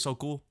know, he was so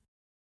cool.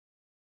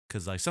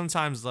 Cause like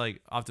sometimes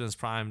like Optimus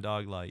Prime,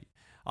 dog, like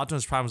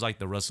Optimus Prime was like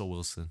the Russell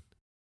Wilson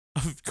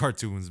of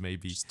cartoons,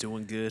 maybe. Just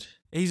doing good.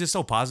 He's just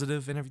so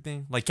positive and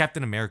everything, like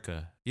Captain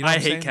America. You know I what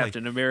I'm hate saying?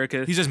 Captain Like,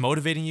 America. he's just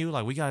motivating you,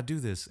 like we gotta do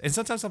this. And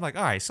sometimes I'm like,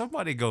 all right,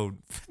 somebody go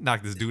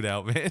knock this dude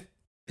out, man.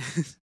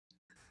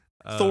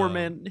 Thor, Um,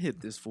 man, hit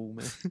this fool,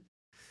 man.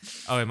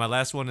 Oh, and my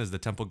last one is the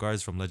Temple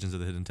Guards from Legends of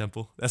the Hidden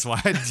Temple. That's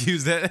why I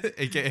used that,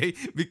 aka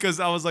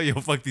because I was like, yo,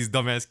 fuck these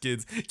dumbass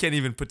kids. Can't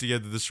even put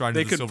together the Shrine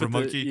of the Silver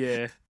Monkey.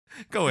 Yeah.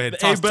 Go ahead,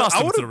 Hey, toss but them I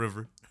into would've- the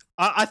river.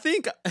 I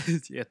think,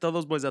 yeah, throw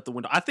those boys out the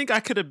window. I think I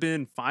could have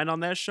been fine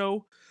on that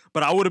show,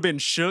 but I would have been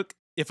shook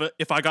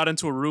if I got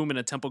into a room and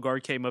a temple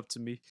guard came up to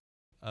me.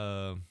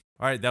 All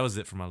right, that was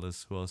it for my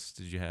list. Who else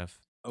did you have?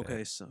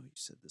 Okay, so you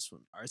said this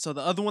one. All right, so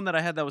the other one that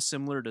I had that was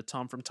similar to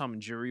Tom from Tom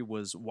and Jerry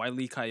was Wile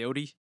E.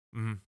 Coyote.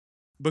 Mm-hmm.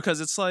 Because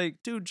it's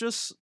like, dude,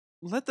 just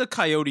let the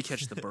coyote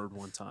catch the bird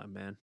one time,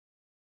 man.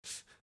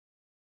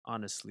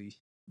 Honestly.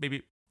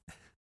 Baby.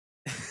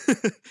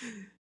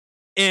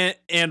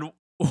 and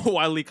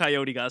Wile E.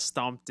 Coyote got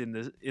stomped in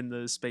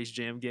the Space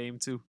Jam game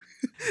too.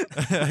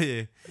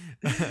 Yeah.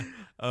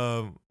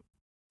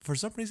 For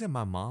some reason,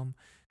 my mom,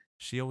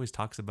 she always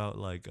talks about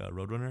like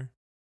Roadrunner,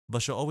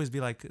 but she'll always be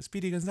like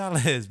Speedy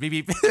Gonzalez,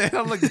 baby.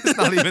 I'm like, that's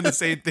not even the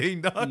same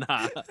thing, dog.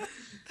 Nah.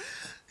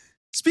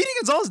 Speedy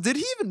Gonzalez, did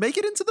he even make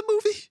it into the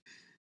movie?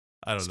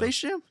 I don't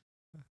Space know. Jam?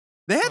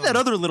 They had that Oh.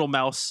 other little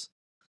mouse.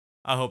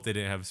 I hope they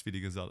didn't have Speedy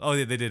Gonzalez. Oh,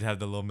 yeah, they did have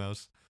the little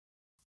mouse.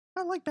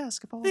 I like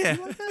basketball. Yeah.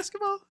 You like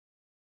basketball?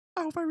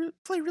 I hope I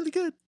play really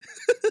good.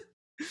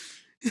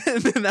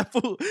 And then that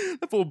fool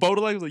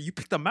Baudelaire was like, you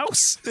picked a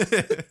mouse?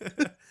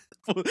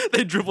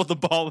 They dribbled the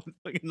ball and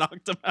fucking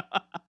knocked him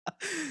out.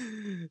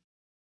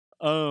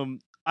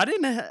 I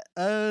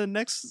didn't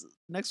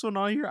next one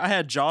on here. I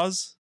had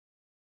Jaws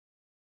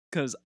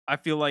because I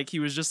feel like he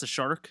was just a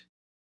shark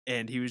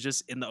and he was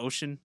just in the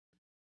ocean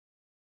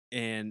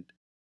and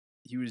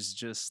he was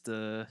just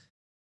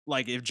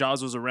like if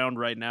Jaws was around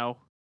right now,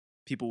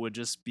 people would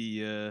just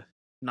be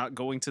not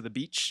going to the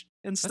beach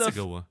and stuff. That's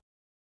a good one.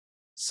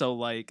 So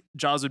like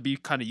Jaws would be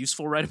kind of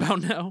useful right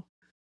about now.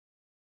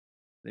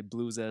 They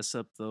blew his ass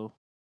up though.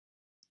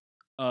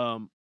 I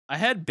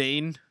had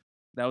Bane.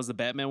 That was the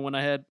Batman one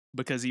I had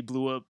because he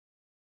blew up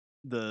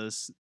the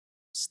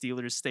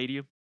Steelers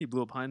stadium. He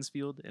blew up Heinz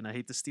Field, and I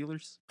hate the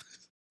Steelers,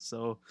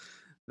 so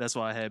that's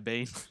why I had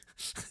Bane.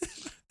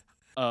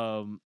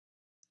 I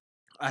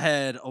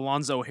had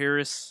Alonzo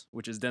Harris,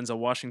 which is Denzel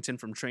Washington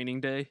from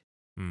Training Day.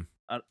 Hmm.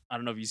 I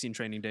don't know if you've seen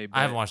Training Day. But,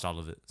 I haven't watched all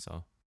of it,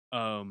 so.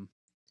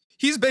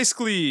 He's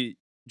basically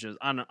just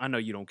I know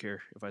you don't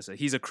care if I say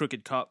he's a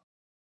crooked cop,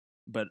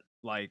 but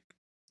like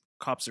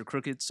cops are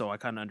crooked, so I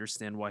kind of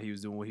understand why he was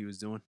doing what he was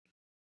doing.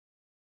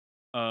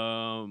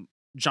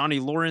 Johnny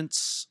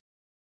Lawrence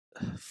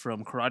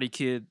from Karate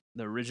Kid,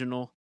 the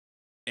original.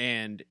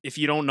 And if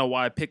you don't know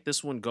why I picked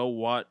this one, go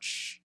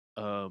watch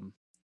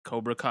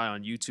Cobra Kai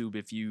on YouTube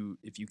if you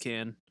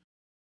can.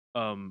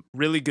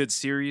 Really good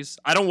series.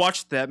 I don't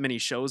watch that many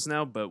shows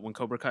now, but when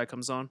Cobra Kai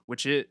comes on,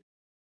 which it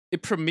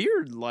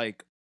premiered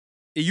like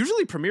it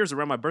usually premieres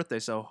around my birthday,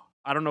 so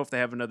I don't know if they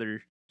have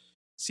another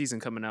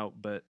season coming out,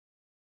 but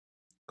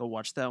go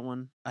watch that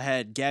one. I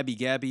had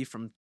Gabby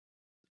from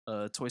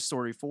Toy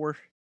Story 4.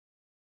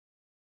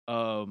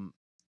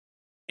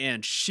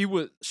 And she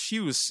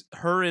was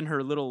her and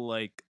her little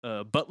like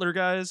butler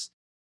guys,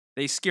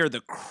 they scared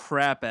the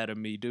crap out of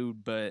me,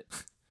 dude, but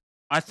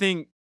I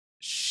think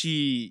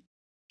she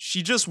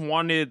just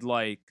wanted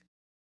like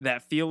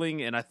that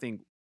feeling, and I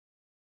think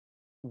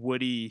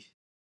Woody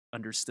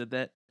understood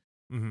that.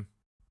 Mm-hmm.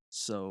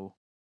 So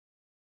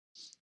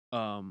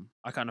I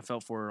kind of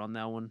felt for her on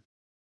that one.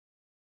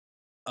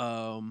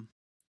 So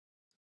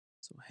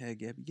I had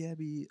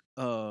Gabby.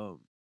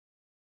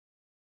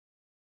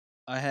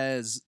 I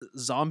had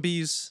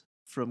zombies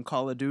from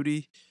Call of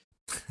Duty.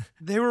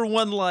 They were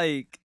one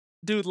like,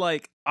 dude,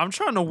 like I'm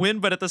trying to win,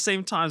 but at the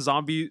same time,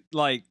 zombie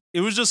like they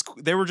were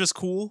just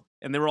cool,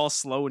 and they were all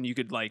slow, and you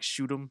could like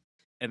shoot them,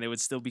 and they would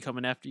still be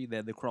coming after you. They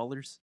had the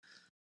crawlers.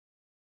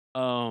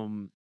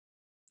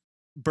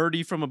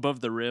 Birdie from Above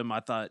the Rim.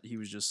 I thought he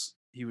was just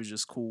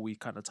cool. We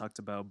kind of talked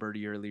about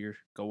Birdie earlier.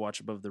 Go watch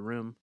Above the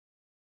Rim.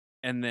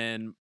 And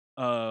then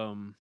I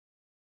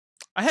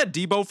had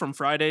Debo from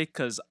Friday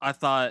because I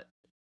thought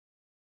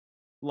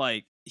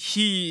like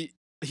he's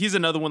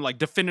another one like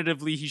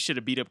definitively he should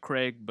have beat up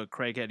Craig, but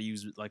Craig had to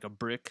use like a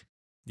brick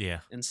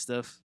Yeah. and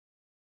stuff.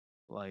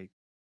 Like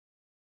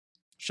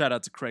shout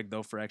out to Craig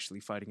though for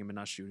actually fighting him and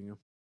not shooting him.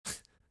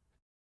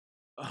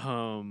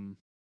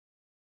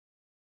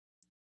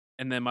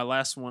 And then my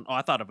last one,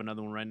 I thought of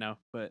another one right now,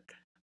 but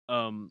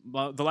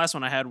the last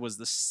one I had was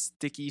the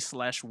Sticky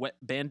 / Wet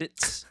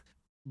Bandits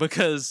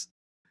because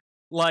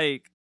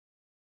like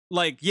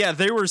Like, yeah,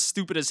 they were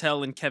stupid as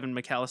hell, and Kevin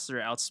McAllister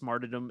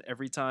outsmarted them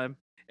every time,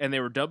 and they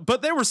were dumb,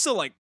 but they were still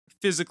like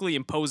physically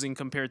imposing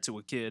compared to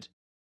a kid.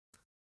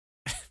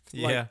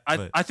 Yeah,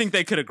 like, I think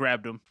they could have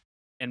grabbed him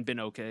and been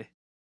okay.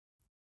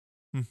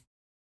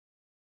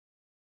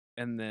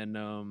 And then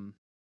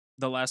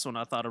the last one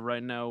I thought of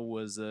right now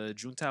was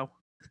Juntao.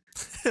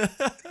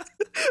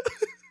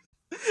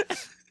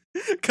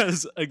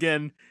 Because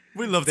again,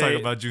 we love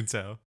talking about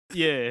Juntao.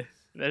 Yeah,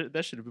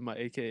 that should have been my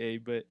AKA,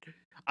 but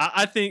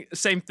I think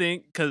same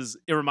thing because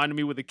it reminded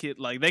me with a kid.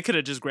 Like they could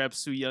have just grabbed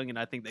Soo Young, and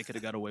I think they could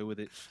have got away with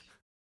it.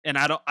 And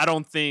I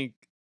don't think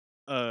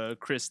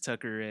Chris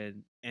Tucker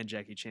and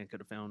Jackie Chan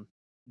could have found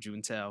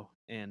Juntao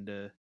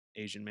and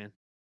Asian Man.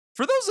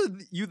 For those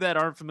of you that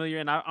aren't familiar,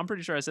 and I'm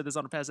pretty sure I said this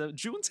on the past episode,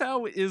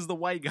 Juntao is the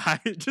white guy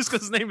just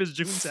because his name is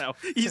Juntao.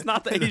 He's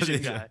not the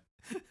Asian guy.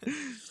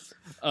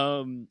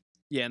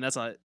 Yeah, and that's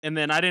all. And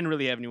then I didn't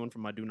really have anyone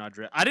from my do not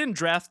draft. I didn't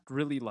draft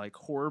really like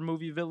horror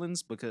movie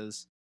villains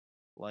because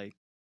like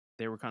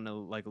they were kind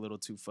of like a little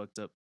too fucked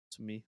up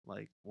to me.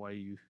 Like, why are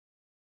you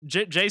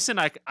Jason?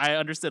 I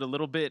understood a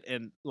little bit,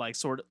 and like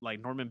sort of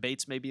like Norman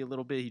Bates maybe a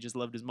little bit. He just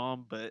loved his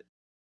mom, but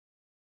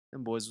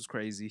them boys was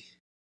crazy.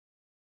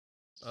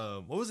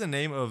 What was the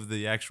name of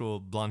the actual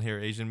blonde hair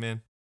Asian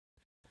man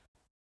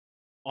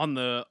on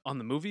the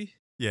movie?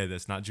 Yeah,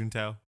 that's not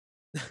Juntao.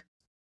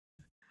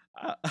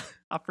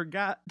 I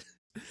forgot.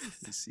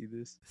 Let me see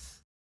this.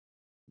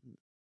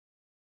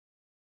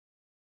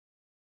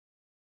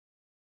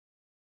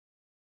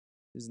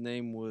 His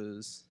name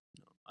was.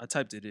 I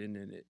typed it in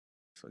and it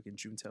fucking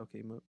Juntao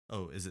came up.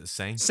 Oh, is it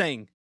Sang?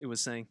 Sang. It was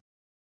Sang.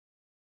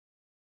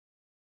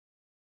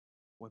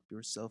 Wipe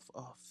yourself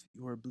off.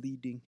 You are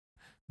bleeding.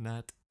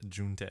 Not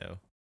Juntao.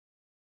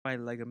 Fight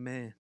like a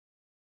man.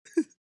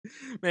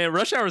 Man,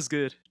 Rush Hour is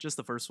good. Just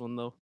the first one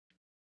though.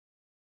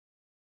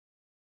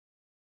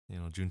 You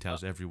know,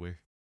 Juntao's everywhere.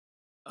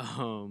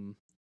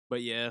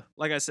 But yeah,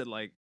 like I said,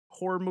 like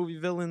horror movie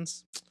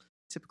villains,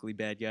 typically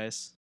bad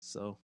guys.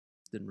 So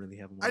didn't really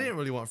have them. I didn't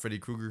really want Freddy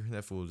Krueger.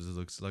 That fool just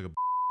looks like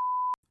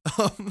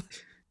a.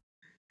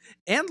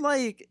 And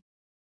like,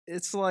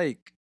 it's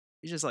like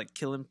he's just like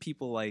killing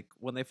people. Like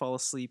when they fall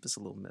asleep, it's a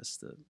little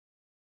messed up.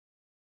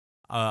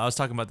 I was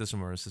talking about this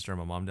with my sister and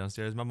my mom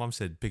downstairs. My mom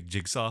said, pick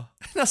Jigsaw.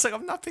 And I was like,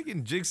 I'm not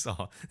picking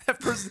Jigsaw. That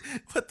person,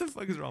 what the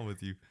fuck is wrong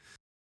with you?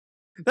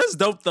 That's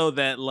dope, though,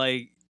 that,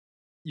 like,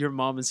 your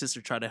mom and sister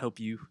try to help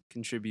you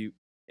contribute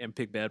and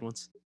pick bad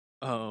ones.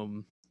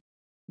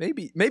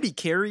 Maybe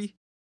Carrie,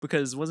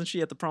 because wasn't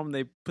she at the prom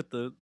they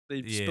spilled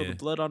the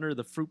blood on her,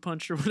 the fruit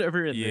punch or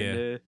whatever, and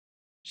then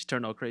she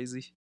turned all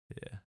crazy?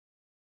 Yeah.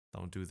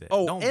 Don't do that.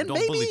 Oh, don't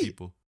bully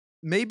people.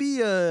 Maybe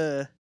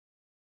the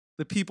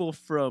people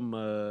from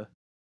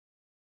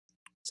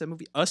what's that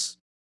movie? Us?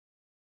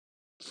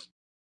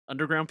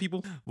 Underground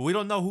people? But we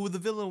don't know who the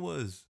villain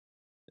was.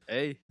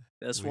 Hey,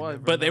 that's why.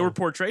 But they were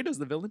portrayed as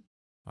the villain.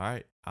 All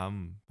right.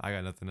 I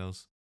got nothing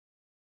else.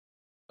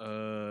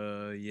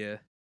 Yeah.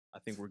 I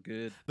think we're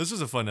good. This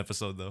was a fun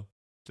episode though.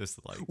 Just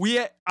like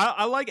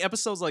I like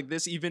episodes like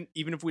this even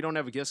if we don't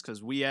have a guest,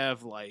 because we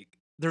have like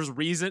there's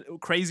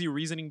crazy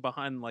reasoning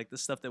behind like the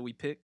stuff that we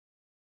pick.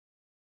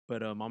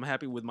 But I'm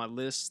happy with my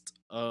list.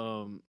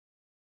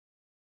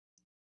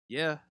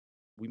 Yeah,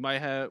 we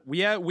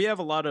have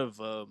a lot of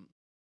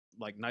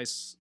like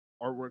nice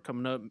artwork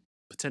coming up,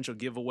 potential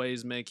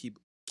giveaways, man. Keep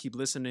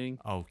listening.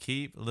 Oh,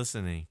 keep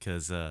listening,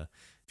 because if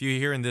you're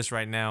hearing this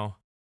right now,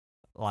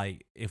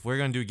 like if we're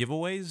gonna do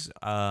giveaways,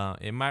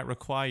 it might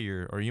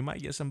require, or you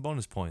might get some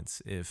bonus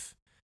points if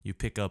you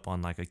pick up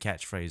on like a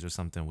catchphrase or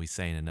something we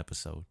say in an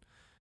episode.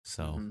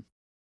 So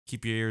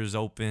keep your ears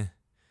open,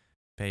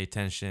 pay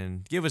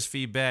attention, give us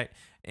feedback,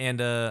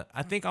 and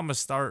I think I'm gonna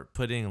start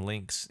putting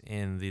links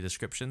in the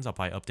descriptions. I'll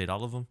probably update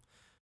all of them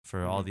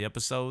for all the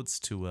episodes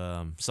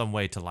to some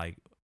way to like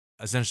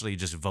essentially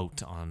just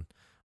vote on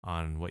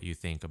what you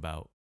think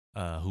about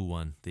who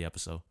won the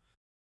episode.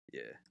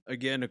 Yeah.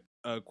 Again,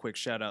 a quick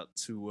shout out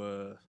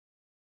to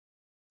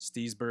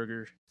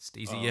Steesburger.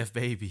 Steezy F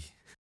baby.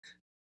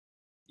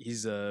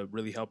 He's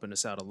really helping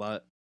us out a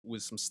lot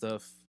with some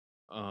stuff.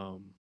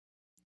 And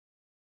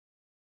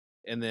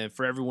then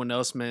for everyone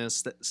else, man,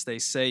 stay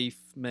safe,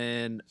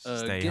 man.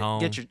 Stay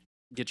home. Get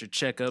your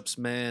checkups,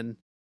 man.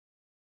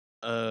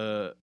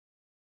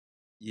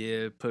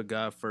 Yeah, put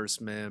God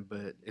first, man.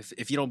 But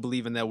if you don't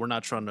believe in that, we're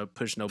not trying to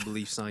push no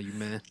beliefs on you,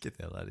 man. Get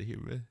that out of here,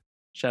 man.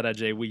 Shout out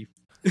Jay Weave.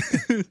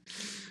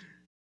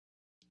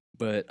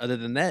 But other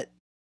than that,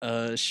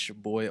 it's your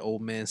boy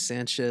Old Man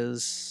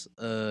Sanchez.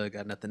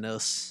 Got nothing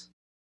else.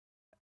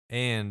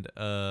 And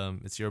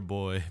it's your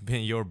boy,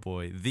 been your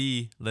boy,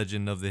 the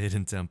Legend of the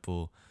Hidden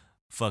Temple.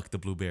 Fuck the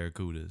Blue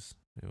Barracudas.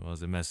 I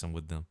wasn't messing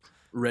with them.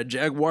 Red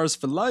Jaguars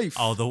for life.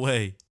 All the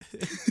way.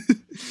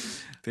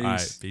 Peace. All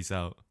right, peace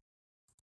out.